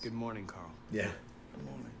tattoos. Good morning, Carl. Yeah. Good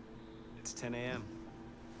morning. It's 10 a.m.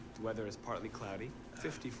 The weather is partly cloudy,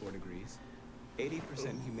 54 degrees,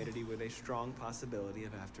 80% humidity with a strong possibility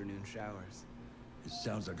of afternoon showers. It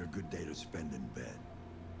sounds like a good day to spend in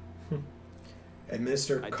bed.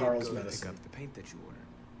 Administer I Carl's did go to medicine. pick up the paint that you ordered.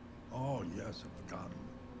 Oh, yes, I forgot.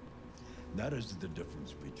 That is the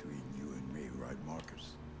difference between you and me, right,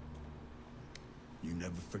 Marcus? You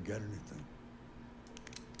never forget anything.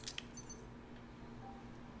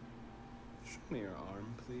 Show me your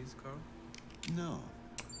arm, please, Carl. No.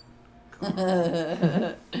 Come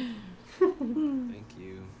on. Thank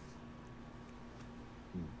you.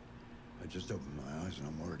 I just opened my eyes and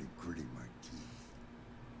I'm already gritting my teeth.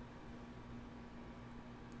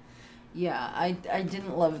 Yeah, I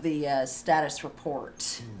didn't love the status report.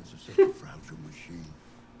 It's such a fragile machine.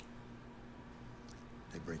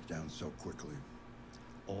 They break down so quickly.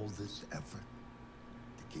 All this effort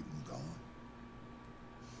to keep them going.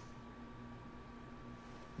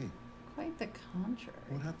 Quite the contrary.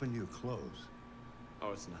 What happened to your clothes?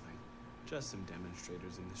 Oh, it's nothing. Just some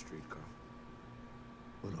demonstrators in the street, Carl.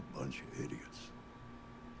 What a bunch of idiots.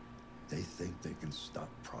 They think they can stop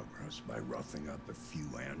progress by roughing up a few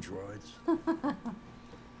androids.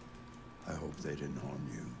 I hope they didn't harm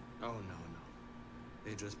you. Oh, no.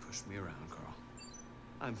 They just pushed me around, Carl.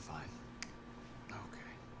 I'm fine.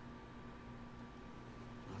 Okay.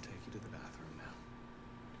 I'll take you to the bathroom now.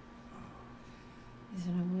 He's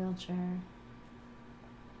in a wheelchair.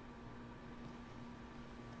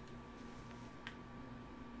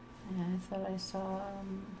 Yeah, I thought I saw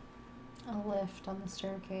a lift on the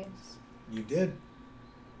staircase. You did.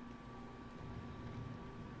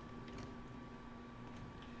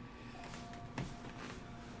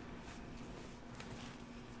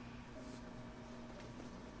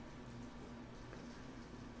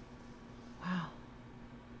 Wow.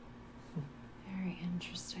 Very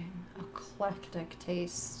interesting. Eclectic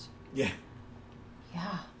taste. Yeah.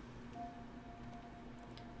 Yeah.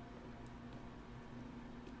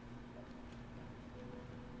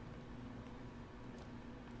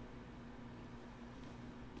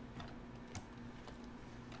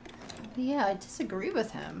 But yeah, I disagree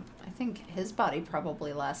with him. I think his body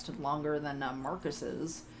probably lasted longer than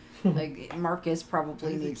Marcus's. Like, Marcus probably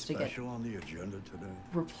Anything needs to get special on the agenda today?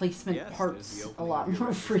 replacement Yes, there's parts the a opening lot of your more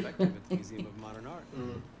retrospective frequently. at the Museum of Modern Art.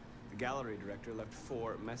 The gallery director left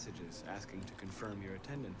 4 messages asking to confirm your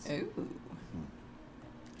attendance. Ooh.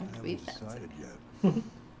 I I'd be haven't fancy. decided yet.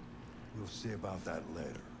 We'll see about that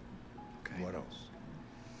later. Okay. What else?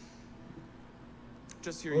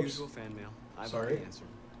 Just your Whoops. usual fan mail. I've Sorry. already answered.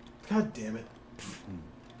 God damn it.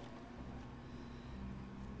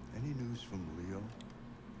 Any news from Leo?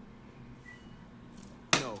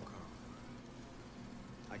 No, Carl.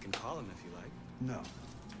 I can call him if you like. No.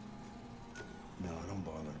 No, don't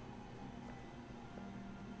bother.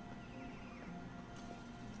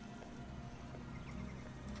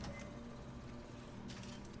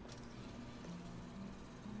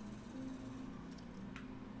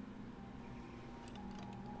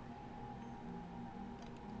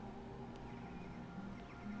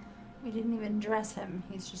 We didn't even dress him.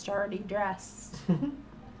 He's just already dressed.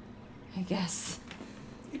 I guess.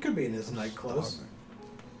 He could be in his night clothes.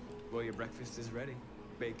 Well, your breakfast is ready.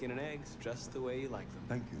 Bacon and eggs, just the way you like them.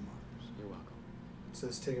 Thank you, Marcus. You're welcome. It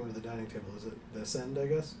says take him to the dining table. Is it this end, I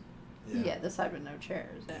guess? Yeah, this side with no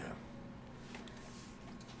chairs. Yeah.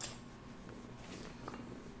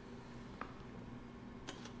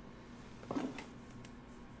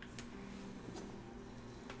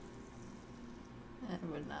 It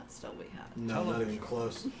would not still be hot. No, not even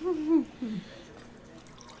close.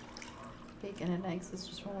 Bacon and eggs is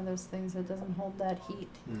just one of those things that doesn't hold that heat.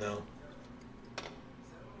 No.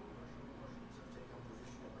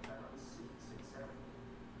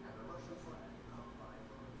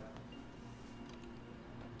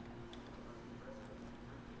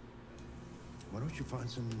 Why don't you find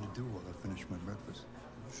something to do while I finish my breakfast?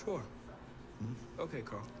 Sure. Okay,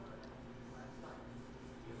 Carl.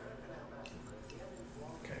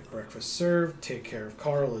 Okay, breakfast served. Take care of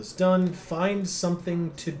Carl is done. Find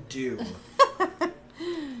something to do.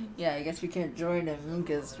 Yeah, I guess we can't join him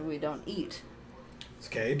because we don't eat.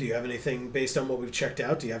 Okay, do you have anything, based on what we've checked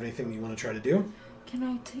out, do you have anything you want to try to do? Can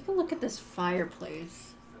I take a look at this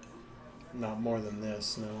fireplace? Not more than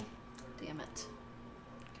this, no. Damn it.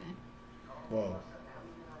 Okay. Whoa.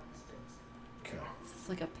 Okay. It's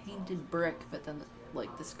like a painted brick, but then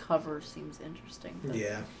like this cover seems interesting. But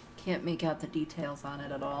Yeah. can't make out the details on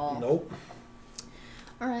it at all. Nope.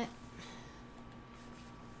 All right.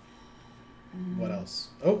 What else?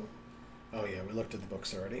 Oh yeah, we looked at the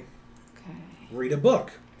books already. Okay. Read a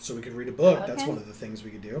book. So we could read a book. Okay. That's one of the things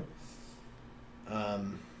we could do.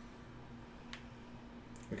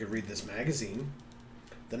 We could read this magazine.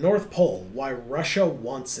 The North Pole, Why Russia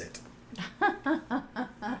Wants It.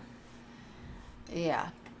 Yeah.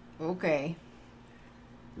 Okay.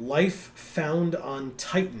 Life Found on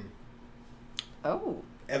Titan. Oh.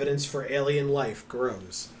 Evidence for alien life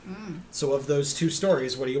grows. Mm. So of those two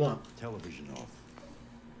stories, what do you want? Television off.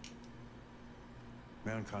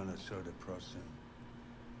 Mankind is so depressing.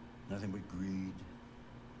 Nothing but greed,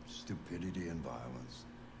 stupidity, and violence.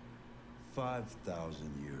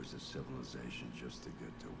 5,000 years of civilization just to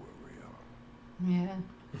get to where we are. Yeah.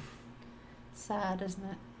 Sad, isn't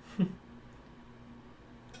it?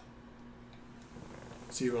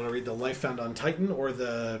 So you want to read the Life Found on Titan or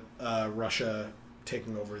the Russia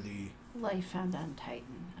taking over the... Life Found on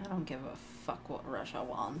Titan. I don't give a fuck what Russia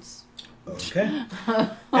wants. Okay.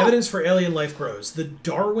 Evidence for alien life grows. The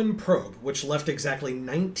Darwin probe, which left exactly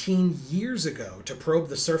 19 years ago to probe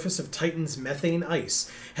the surface of Titan's methane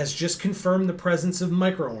ice, has just confirmed the presence of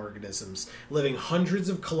microorganisms living hundreds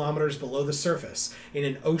of kilometers below the surface in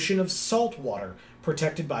an ocean of salt water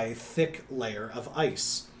protected by a thick layer of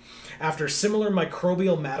ice. After similar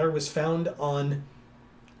microbial matter was found on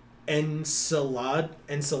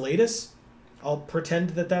Enceladus, I'll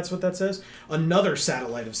pretend that that's what that says, another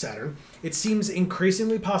satellite of Saturn, it seems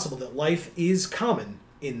increasingly possible that life is common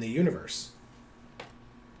in the universe.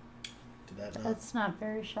 Did that not? That's not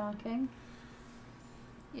very shocking.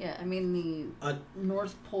 Yeah, I mean, the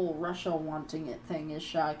North Pole Russia wanting it thing is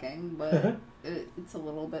shocking, but it's a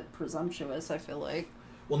little bit presumptuous, I feel like.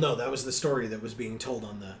 Well, no, that was the story that was being told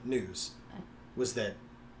on the news, was that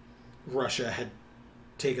Russia had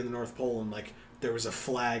taken the North Pole and, like, there was a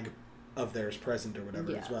flag of theirs present or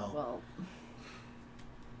whatever as well.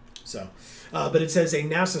 So, but it says a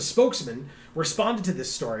NASA spokesman responded to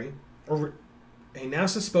this story,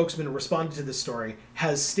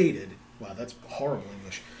 has stated, wow, that's horrible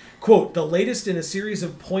English, quote, the latest in a series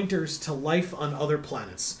of pointers to life on other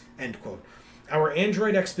planets, end quote. Our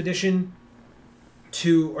android expedition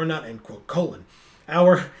to, or not end quote, colon.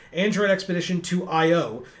 Our android expedition to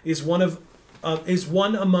Io is one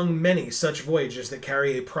among many such voyages that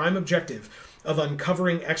carry a prime objective of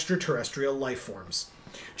uncovering extraterrestrial life forms.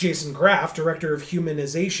 Jason Graff, director of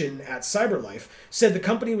humanization at CyberLife, said the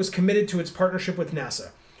company was committed to its partnership with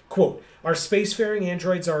NASA. Quote, our spacefaring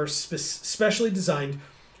androids are specially designed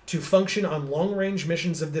to function on long-range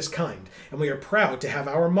missions of this kind, and we are proud to have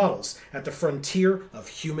our models at the frontier of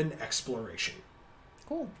human exploration.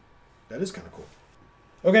 Cool. That is kind of cool.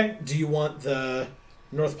 Okay, do you want the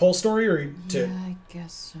North Pole story or to... Yeah, I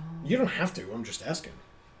guess so. You don't have to, I'm just asking.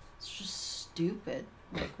 It's just stupid.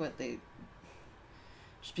 Like, what they...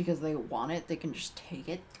 Just because they want it, they can just take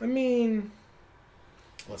it? I mean...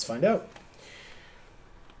 Let's find out.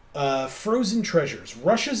 Frozen treasures.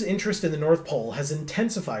 Russia's interest in the North Pole has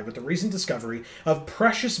intensified with the recent discovery of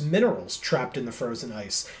precious minerals trapped in the frozen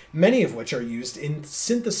ice, many of which are used in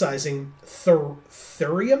synthesizing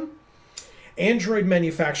thorium. Android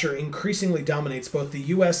manufacture increasingly dominates both the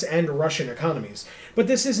US and Russian economies, but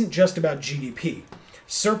this isn't just about GDP.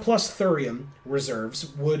 Surplus thorium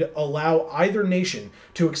reserves would allow either nation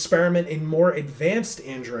to experiment in more advanced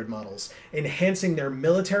Android models, enhancing their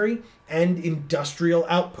military and industrial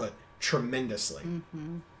output tremendously.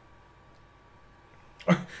 Mm-hmm.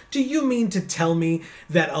 Do you mean to tell me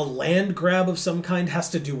that a land grab of some kind has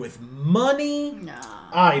to do with money? No.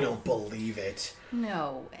 I don't believe it.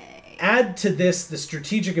 No way. Add to this the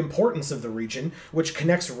strategic importance of the region, which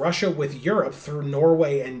connects Russia with Europe through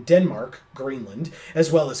Norway and Denmark, Greenland,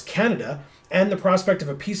 as well as Canada, and the prospect of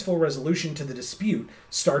a peaceful resolution to the dispute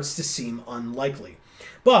starts to seem unlikely.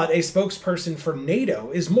 But a spokesperson for NATO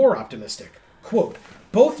is more optimistic. Quote,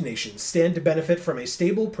 both nations stand to benefit from a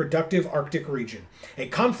stable, productive Arctic region. A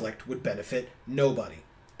conflict would benefit nobody.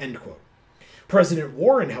 End quote. President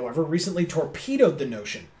Warren, however, recently torpedoed the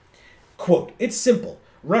notion. Quote, it's simple.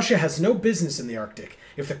 Russia has no business in the Arctic.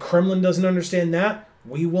 If the Kremlin doesn't understand that,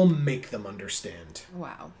 we will make them understand.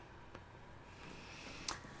 Wow.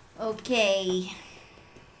 Okay.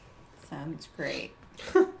 Sounds great.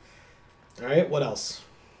 All right, what else?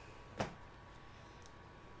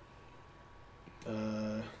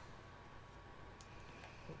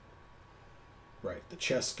 Right, the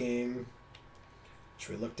chess game, which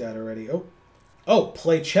we looked at already. Oh,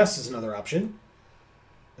 play chess is another option.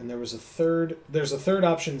 And there's a third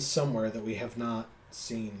option somewhere that we have not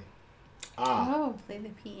seen. Oh, play the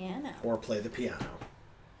piano. Or play the piano.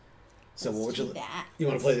 So what would do that. You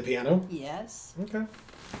want to play the piano? Yes. Okay.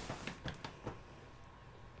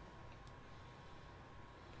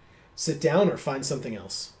 Sit down or find something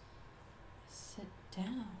else? Sit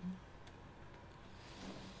down.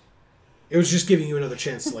 It was just giving you another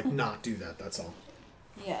chance to not do that, that's all.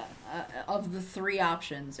 Yeah, of the three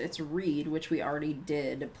options, it's read, which we already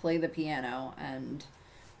did, play the piano, and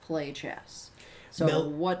play chess. So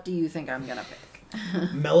what do you think I'm going to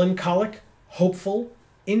pick? Melancholic, hopeful,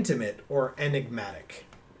 intimate, or enigmatic?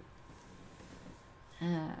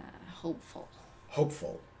 Hopeful.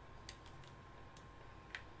 Hopeful.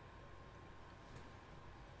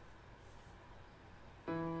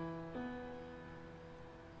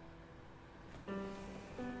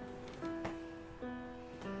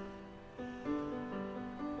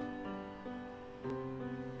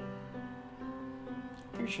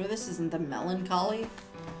 Are you sure this isn't the melancholy?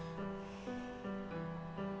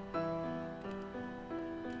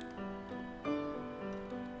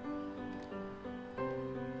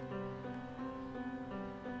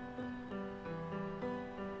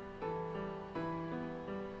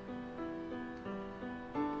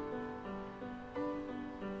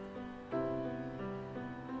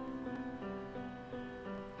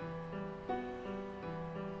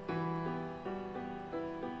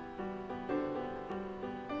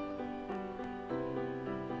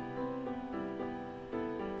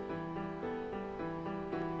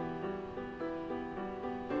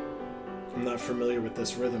 I'm not familiar with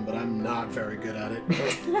this rhythm, but I'm not very good at it.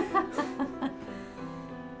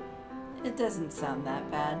 It doesn't sound that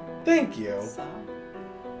bad. Thank you. So,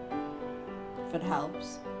 if it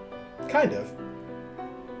helps. Kind of.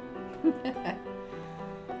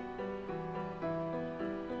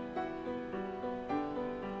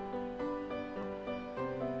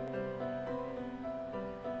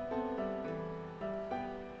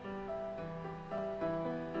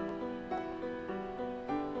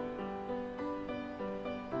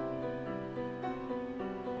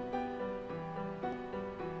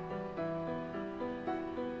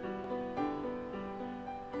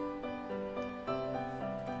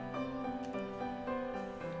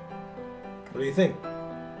 What do you think?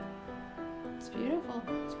 It's beautiful.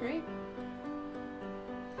 It's great.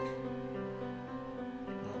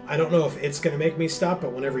 I don't know if it's going to make me stop,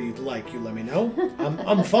 but whenever you'd like, you let me know.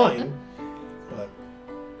 I'm fine, but...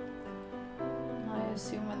 I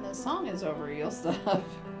assume when the song is over, you'll stop.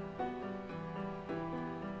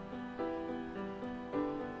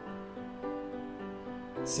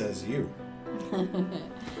 Says you.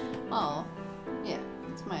 Well, yeah,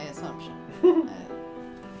 it's my assumption.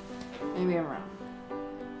 Maybe I'm wrong.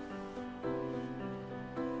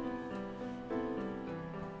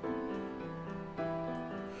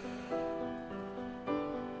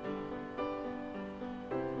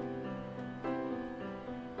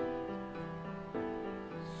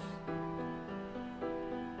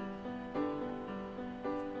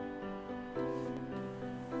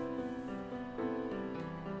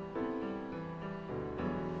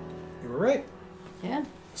 You were right. Yeah.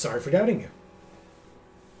 Sorry for doubting you.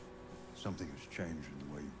 Something has changed in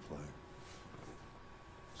the way you play.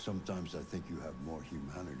 Sometimes I think you have more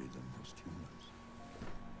humanity than most humans.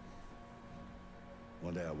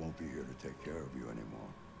 One day I won't be here to take care of you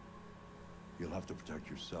anymore. You'll have to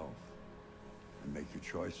protect yourself and make your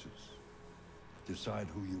choices. Decide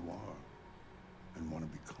who you are and want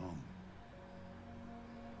to become.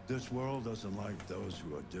 This world doesn't like those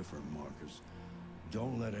who are different, Marcus.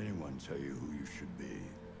 Don't let anyone tell you who you should be.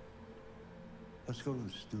 Let's go to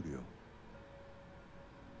the studio.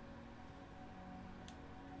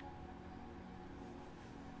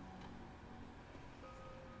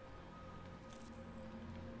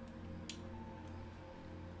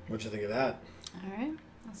 What'd you think of that? All right.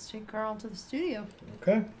 Let's take Carl to the studio.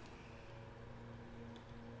 Okay.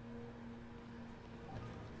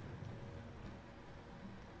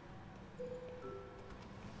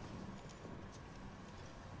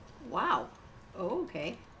 Wow. Oh,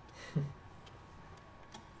 okay.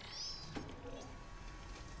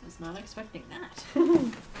 Was not expecting that.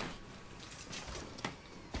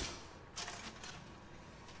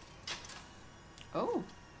 Oh.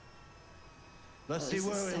 Let's see this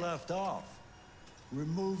is where we sick. left off.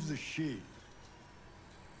 Remove the sheet.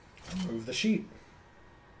 Move the sheet.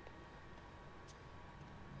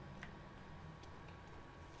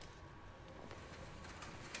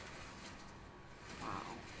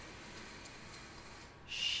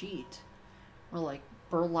 sheet. Or like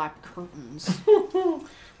burlap curtains.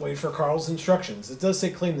 Wait for Carl's instructions. It does say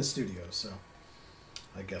clean the studio, so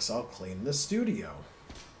I guess I'll clean the studio.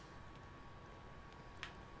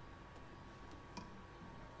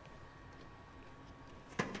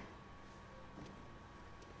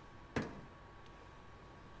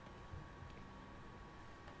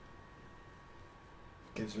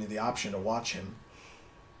 Gives me the option to watch him.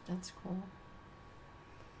 That's cool.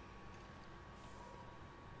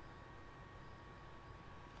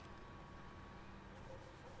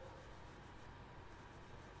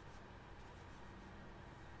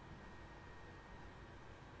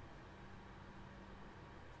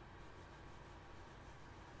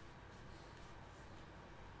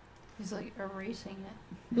 He's like erasing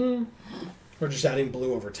it. Or just adding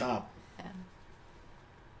blue over top. Yeah.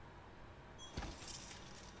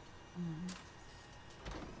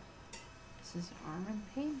 Is his arm in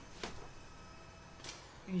pain?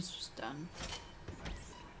 Or he's just done.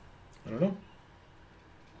 I don't know.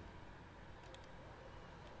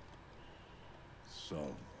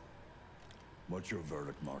 So, what's your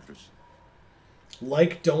verdict, Marcus?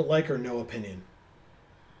 Like, don't like, or no opinion?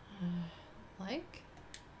 Like?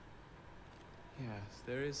 Yes,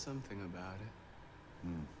 there is something about it.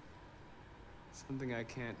 Hmm. Something I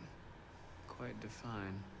can't quite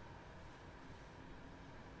define.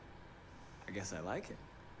 I guess I like it.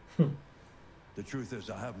 The truth is,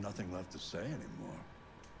 I have nothing left to say anymore.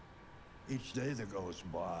 Each day that goes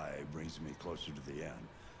by brings me closer to the end.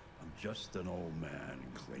 I'm just an old man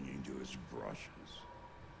clinging to his brushes.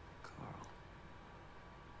 Carl.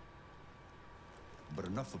 But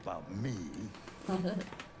enough about me.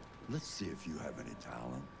 Let's see if you have any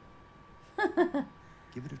talent.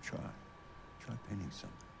 Give it a try. Try painting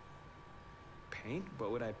something. Paint?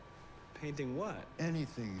 What would I... Painting what?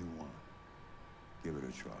 Anything you want. Give it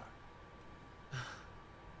a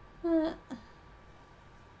try.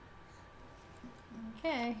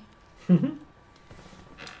 Okay.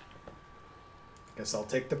 Guess I'll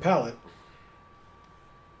take the palette.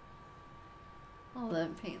 Oh,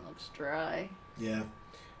 that paint looks dry. Yeah.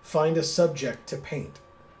 Find a subject to paint.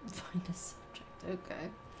 Find a subject.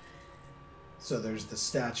 Okay. So there's the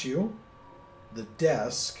statue, the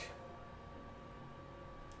desk.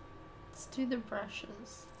 Let's do the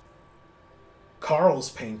brushes. Carl's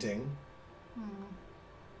painting.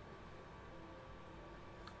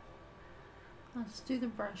 Let's do the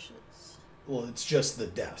brushes. Well, it's just the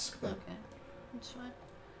desk, but Okay. That's fine.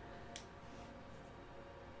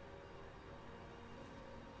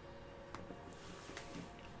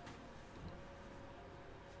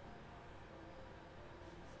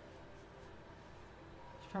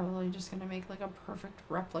 He's probably just gonna make like a perfect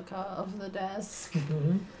replica of the desk.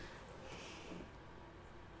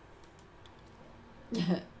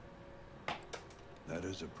 That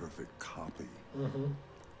is a perfect copy of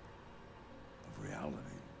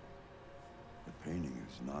reality. The painting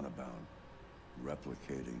is not about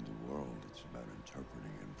replicating the world. It's about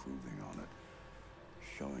interpreting, improving on it,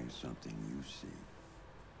 showing something you see.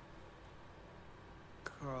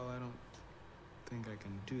 Carl, I don't think I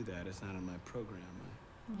can do that. It's not in my program.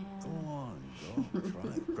 Yeah. Go on, go.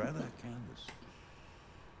 Try it. Grab that canvas.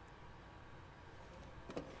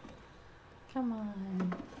 Come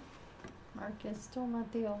on. Marcus, don't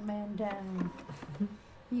let the old man down.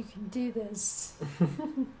 You can do this.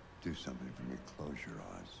 Do something for me. Close your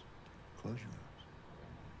eyes. Close your eyes.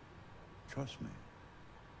 Trust me.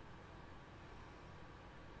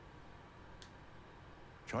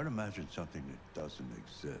 Try to imagine something that doesn't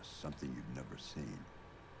exist, something you've never seen.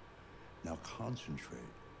 Now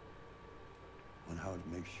concentrate on how it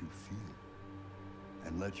makes you feel,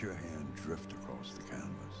 and let your hand drift across the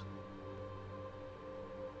canvas.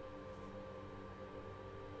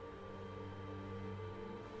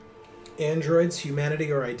 androids,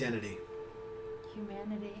 humanity, or identity?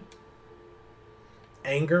 Humanity.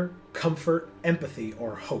 Anger, comfort, empathy,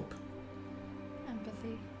 or hope?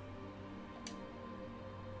 Empathy.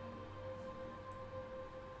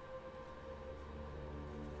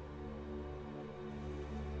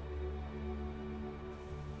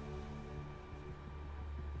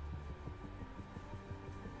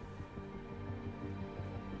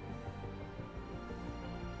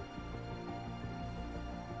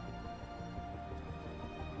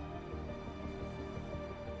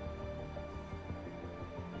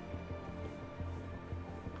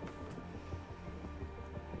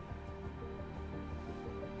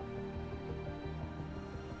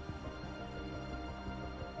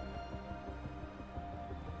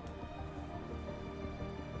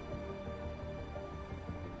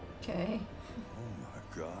 Okay. Oh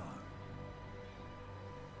my God.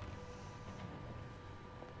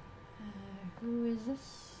 Who is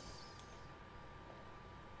this?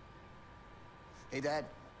 Hey, Dad.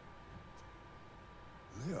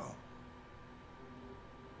 Leo.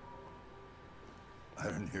 I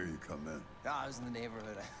didn't hear you come in. I was in the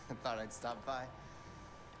neighborhood. I thought I'd stop by.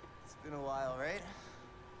 It's been a while, right?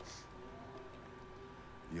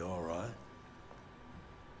 You all right?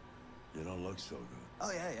 You don't look so good.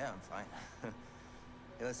 Oh, yeah, I'm fine.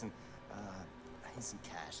 Hey, listen, I need some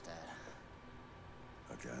cash, Dad.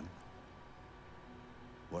 Again?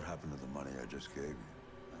 What happened to the money I just gave you?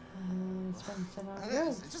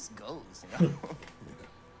 It just goes, you know?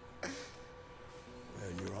 Yeah,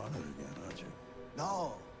 you're on it again, aren't you?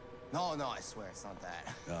 No, I swear it's not that.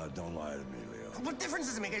 Don't lie to me, Leo. What difference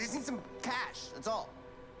does it make? I just need some cash, that's all.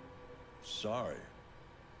 Sorry.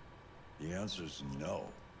 The answer's no.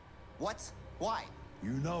 What? Why?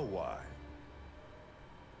 You know why.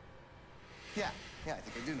 Yeah, I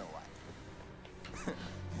think I do know why.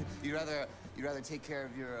 You'd rather take care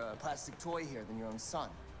of your plastic toy here than your own son,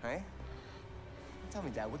 right? Tell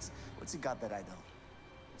me, Dad, what's it got that I don't?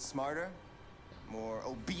 Smarter? More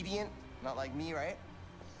obedient? Not like me, right?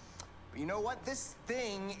 But you know what? This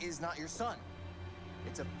thing is not your son.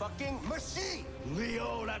 It's a fucking machine!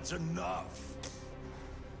 Leo, that's enough.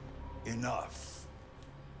 Enough.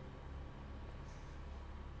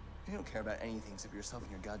 You don't care about anything except yourself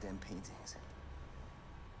and your goddamn paintings.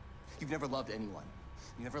 You've never loved anyone.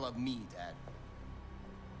 You never loved me, Dad.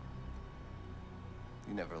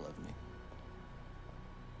 You never loved me.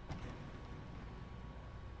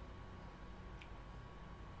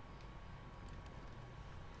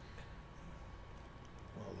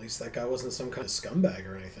 Well, at least that guy wasn't some kind of scumbag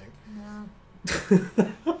or anything. No.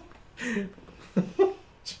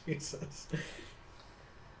 Jesus. I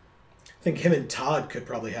think him and Todd could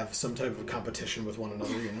probably have some type of competition with one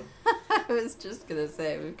another, you know? I was just gonna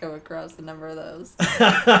say, we've come across a number of those.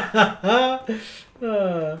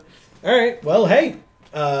 All right. Well, hey,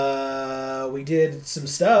 we did some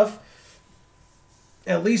stuff.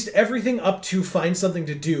 At least everything up to find something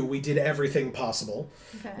to do, we did everything possible.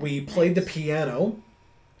 Okay, we played the piano,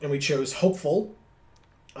 and we chose hopeful.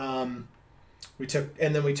 We took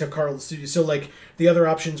Carl to the studio. So like the other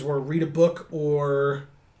options were read a book or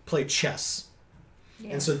play chess.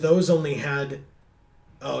 Yeah. And so those only had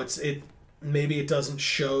maybe it doesn't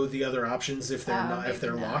show the other options if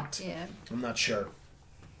they're locked. Yeah. I'm not sure.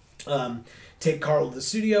 Take Carl to the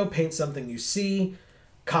studio, paint something you see,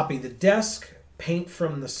 copy the desk, paint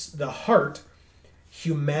from the heart,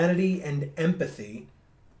 humanity and empathy.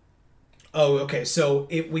 Oh, okay. So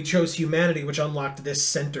we chose humanity, which unlocked this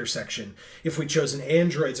center section. If we chose an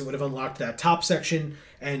androids, it would have unlocked that top section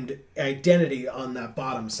and identity on that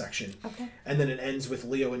bottom section. Okay. And then it ends with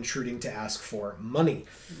Leo intruding to ask for money.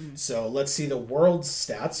 Mm-hmm. So let's see the world's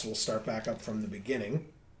stats. We'll start back up from the beginning.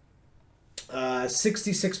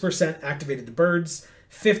 66% activated the birds,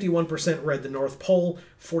 51% read the North Pole,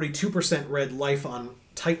 42% read life on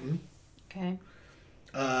Titan. Okay.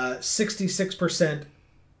 66%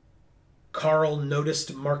 Carl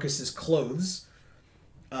noticed Marcus's clothes,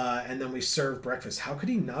 and then we served breakfast. How could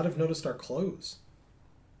he not have noticed our clothes?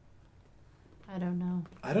 I don't know.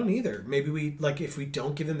 I don't either. Maybe we, if we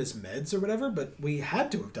don't give him his meds or whatever, but we had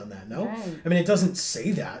to have done that, no? Right. I mean, it doesn't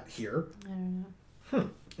say that here. I don't know.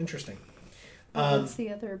 Interesting. What's the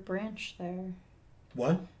other branch there?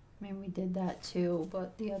 What? I mean, we did that too,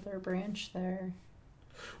 but the other branch there...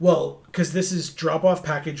 Well, because this is drop-off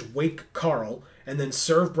package, wake Carl, and then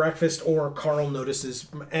serve breakfast, or Carl notices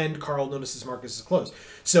Marcus's clothes.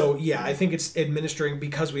 So, yeah, I think it's administering,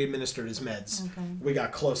 because we administered his meds. Okay. We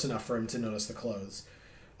got close enough for him to notice the clothes.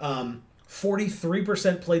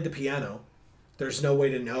 43% played the piano. There's no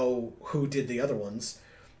way to know who did the other ones.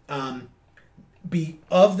 Of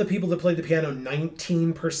the people that played the piano,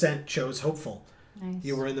 19% chose hopeful. Nice.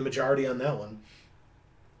 You were in the majority on that one.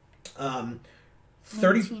 19%?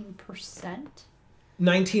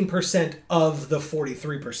 19% of the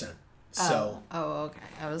 43%. So. Oh, okay.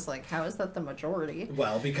 I was like, how is that the majority?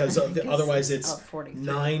 Well, because otherwise it's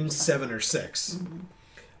 9, 7, or 6.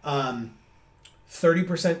 Mm-hmm.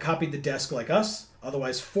 30% copied the desk like us.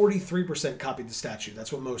 Otherwise, 43% copied the statue.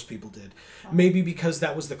 That's what most people did. Oh. Maybe because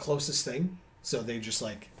that was the closest thing. So they just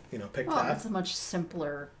picked that. It's a much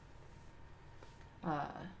simpler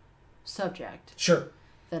subject. Sure.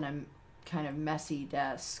 Than a kind of messy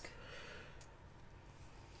desk.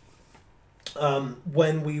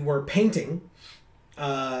 When we were painting, we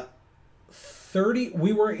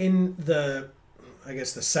were in the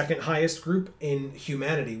second highest group in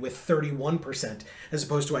humanity with 31%, as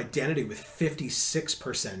opposed to identity with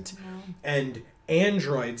 56%, and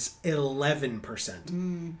androids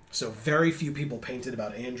 11%. So very few people painted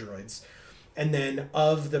about androids. And then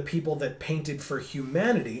of the people that painted for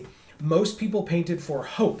humanity, most people painted for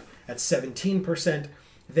hope at 17%,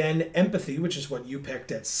 then empathy, which is what you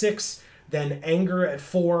picked, at 6%, then anger at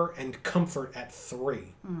 4%, and comfort at 3%.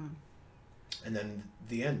 And then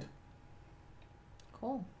the end.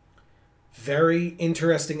 Cool. Very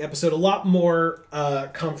interesting episode. A lot more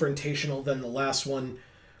confrontational than the last one,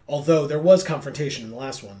 although there was confrontation in the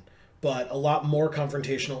last one, but a lot more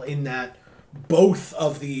confrontational in that both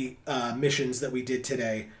of the missions that we did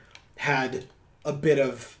today had a bit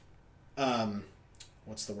of,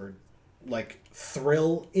 what's the word? Like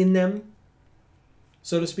thrill in them,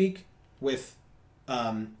 so to speak, with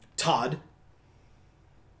Todd,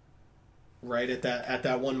 right at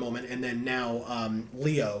that one moment, and then now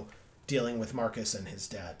Leo dealing with Markus and his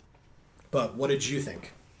dad. But what did you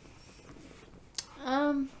think?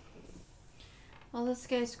 Well, this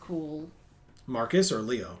guy's cool. Markus or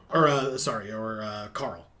Leo? Or,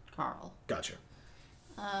 Carl. Carl. Gotcha.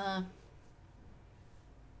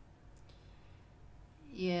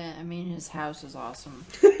 Yeah, I mean, his house is awesome.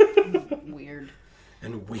 Weird.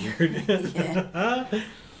 And weird. Yeah.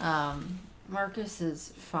 Markus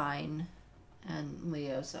is fine, and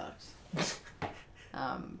Leo sucks.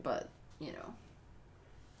 But, you know.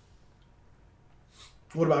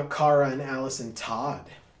 What about Kara and Alice and Todd?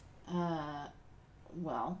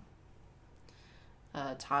 Well,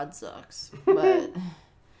 Todd sucks, but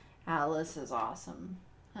Alice is awesome,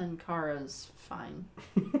 and Kara's fine.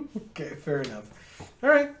 Okay, fair enough. All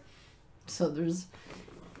right. So there's,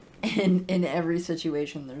 in every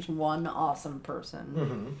situation, there's one awesome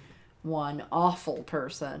person, one awful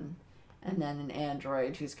person, and then an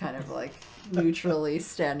android who's kind of like neutrally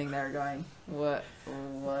standing there going, what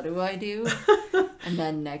do I do? And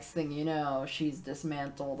then next thing you know, she's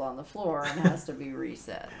dismantled on the floor and has to be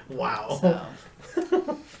reset. Wow.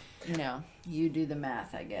 So, you know, you do the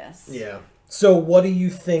math, I guess. Yeah. So what do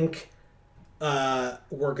you think we're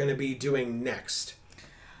going to be doing next?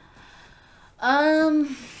 Do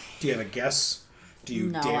you have a guess? Do you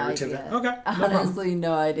no dare idea. to? Okay. No Honestly,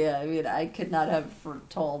 no idea. I mean, I could not have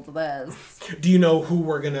foretold this. Do you know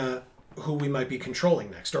who we might be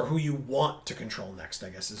controlling next, or who you want to control next, I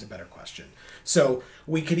guess is a better question. So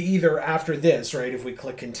we could either, after this, right, if we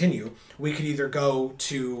click continue, we could either go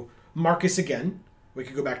to Markus again, we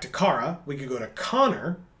could go back to Kara, we could go to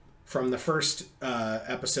Connor from the first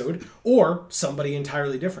episode, or somebody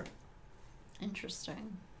entirely different.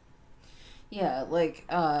 Interesting. Yeah, like,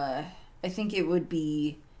 I think it would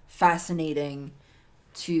be fascinating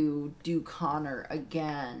to do Connor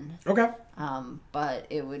again. Okay. But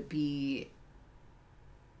it would be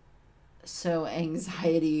so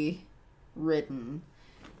anxiety ridden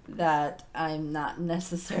that I'm not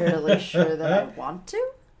necessarily sure that I want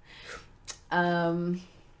to.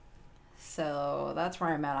 So that's where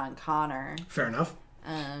I'm at on Connor. Fair enough.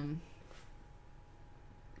 All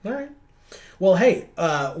right. Well, hey,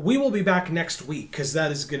 we will be back next week, because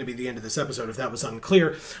that is going to be the end of this episode, if that was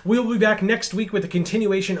unclear. We will be back next week with a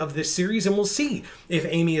continuation of this series, and we'll see if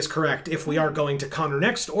Amy is correct, if we are going to Connor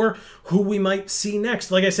next, or who we might see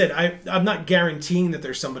next. Like I said, I'm not guaranteeing that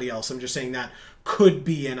there's somebody else. I'm just saying that could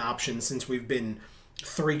be an option, since we've been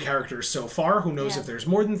 3 characters so far. Who knows if there's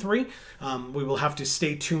more than 3? We will have to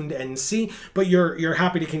stay tuned and see. But you're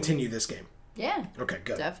happy to continue this game? Yeah. Okay,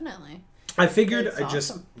 good. Definitely. I figured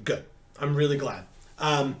Awesome. Good. I'm really glad.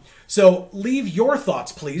 So leave your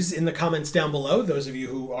thoughts, please, in the comments down below, those of you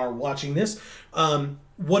who are watching this.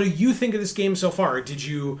 What do you think of this game so far? Did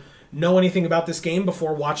you know anything about this game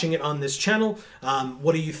before watching it on this channel?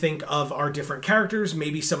 What do you think of our different characters?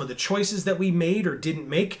 Maybe some of the choices that we made or didn't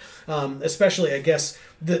make? Especially, I guess,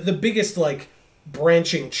 the biggest, like,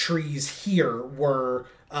 branching trees here were...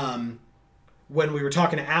 when we were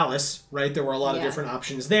talking to Alice, right, there were a lot of different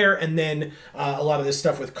options there. And then a lot of this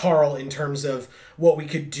stuff with Carl in terms of what we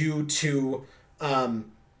could do to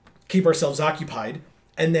keep ourselves occupied.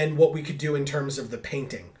 And then what we could do in terms of the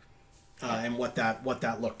painting and what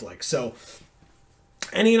that looked like. So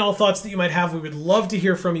any and all thoughts that you might have, we would love to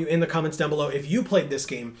hear from you in the comments down below. If you played this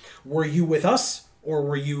game, were you with us or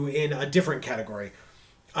were you in a different category?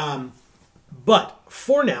 But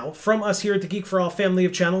for now, from us here at the Geek for All family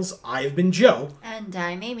of channels, I've been Joe. And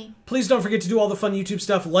I'm Amy. Please don't forget to do all the fun YouTube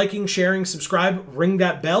stuff, liking, sharing, subscribe, ring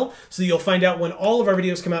that bell, so that you'll find out when all of our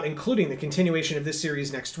videos come out, including the continuation of this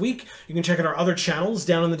series next week. You can check out our other channels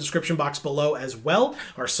down in the description box below as well,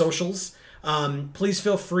 our socials. Please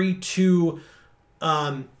feel free to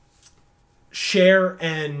share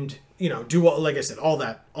and, you know, do what, like I said, all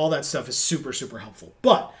that stuff is super, super helpful.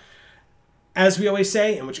 But as we always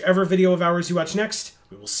say, in whichever video of ours you watch next,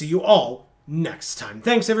 we will see you all next time.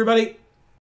 Thanks, everybody.